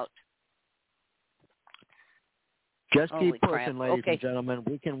fading out. Just keep pushing, ladies and gentlemen.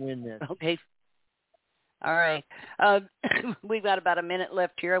 We can win this. Okay. All right. We've got about a minute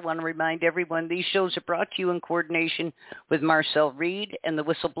left here. I want to remind everyone these shows are brought to you in coordination with Marcel Reed and the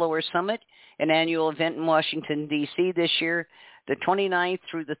Whistleblower Summit, an annual event in Washington, D.C. this year, the 29th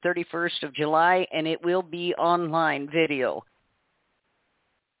through the 31st of July, and it will be online video.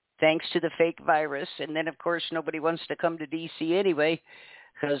 Thanks to the fake virus. And then, of course, nobody wants to come to D.C. anyway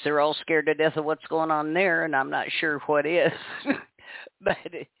because they're all scared to death of what's going on there, and I'm not sure what is. But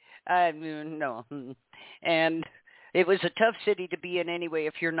no. And it was a tough city to be in anyway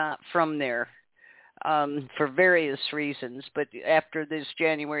if you're not from there for various reasons. But after this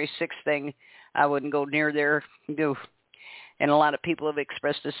January 6th thing, I wouldn't go near there. And a lot of people have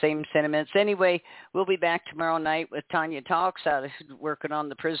expressed the same sentiments. Anyway, we'll be back tomorrow night with Tanya Talks, working on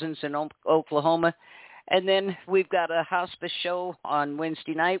the prisons in Oklahoma. And then we've got a hospice show on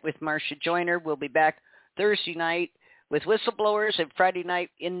Wednesday night with Marcia Joyner. We'll be back Thursday night with Whistleblowers, and Friday night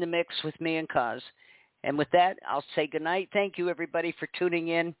in the mix with me and Cause. And with that, I'll say goodnight. Thank you, everybody, for tuning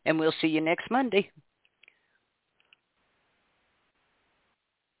in, and we'll see you next Monday.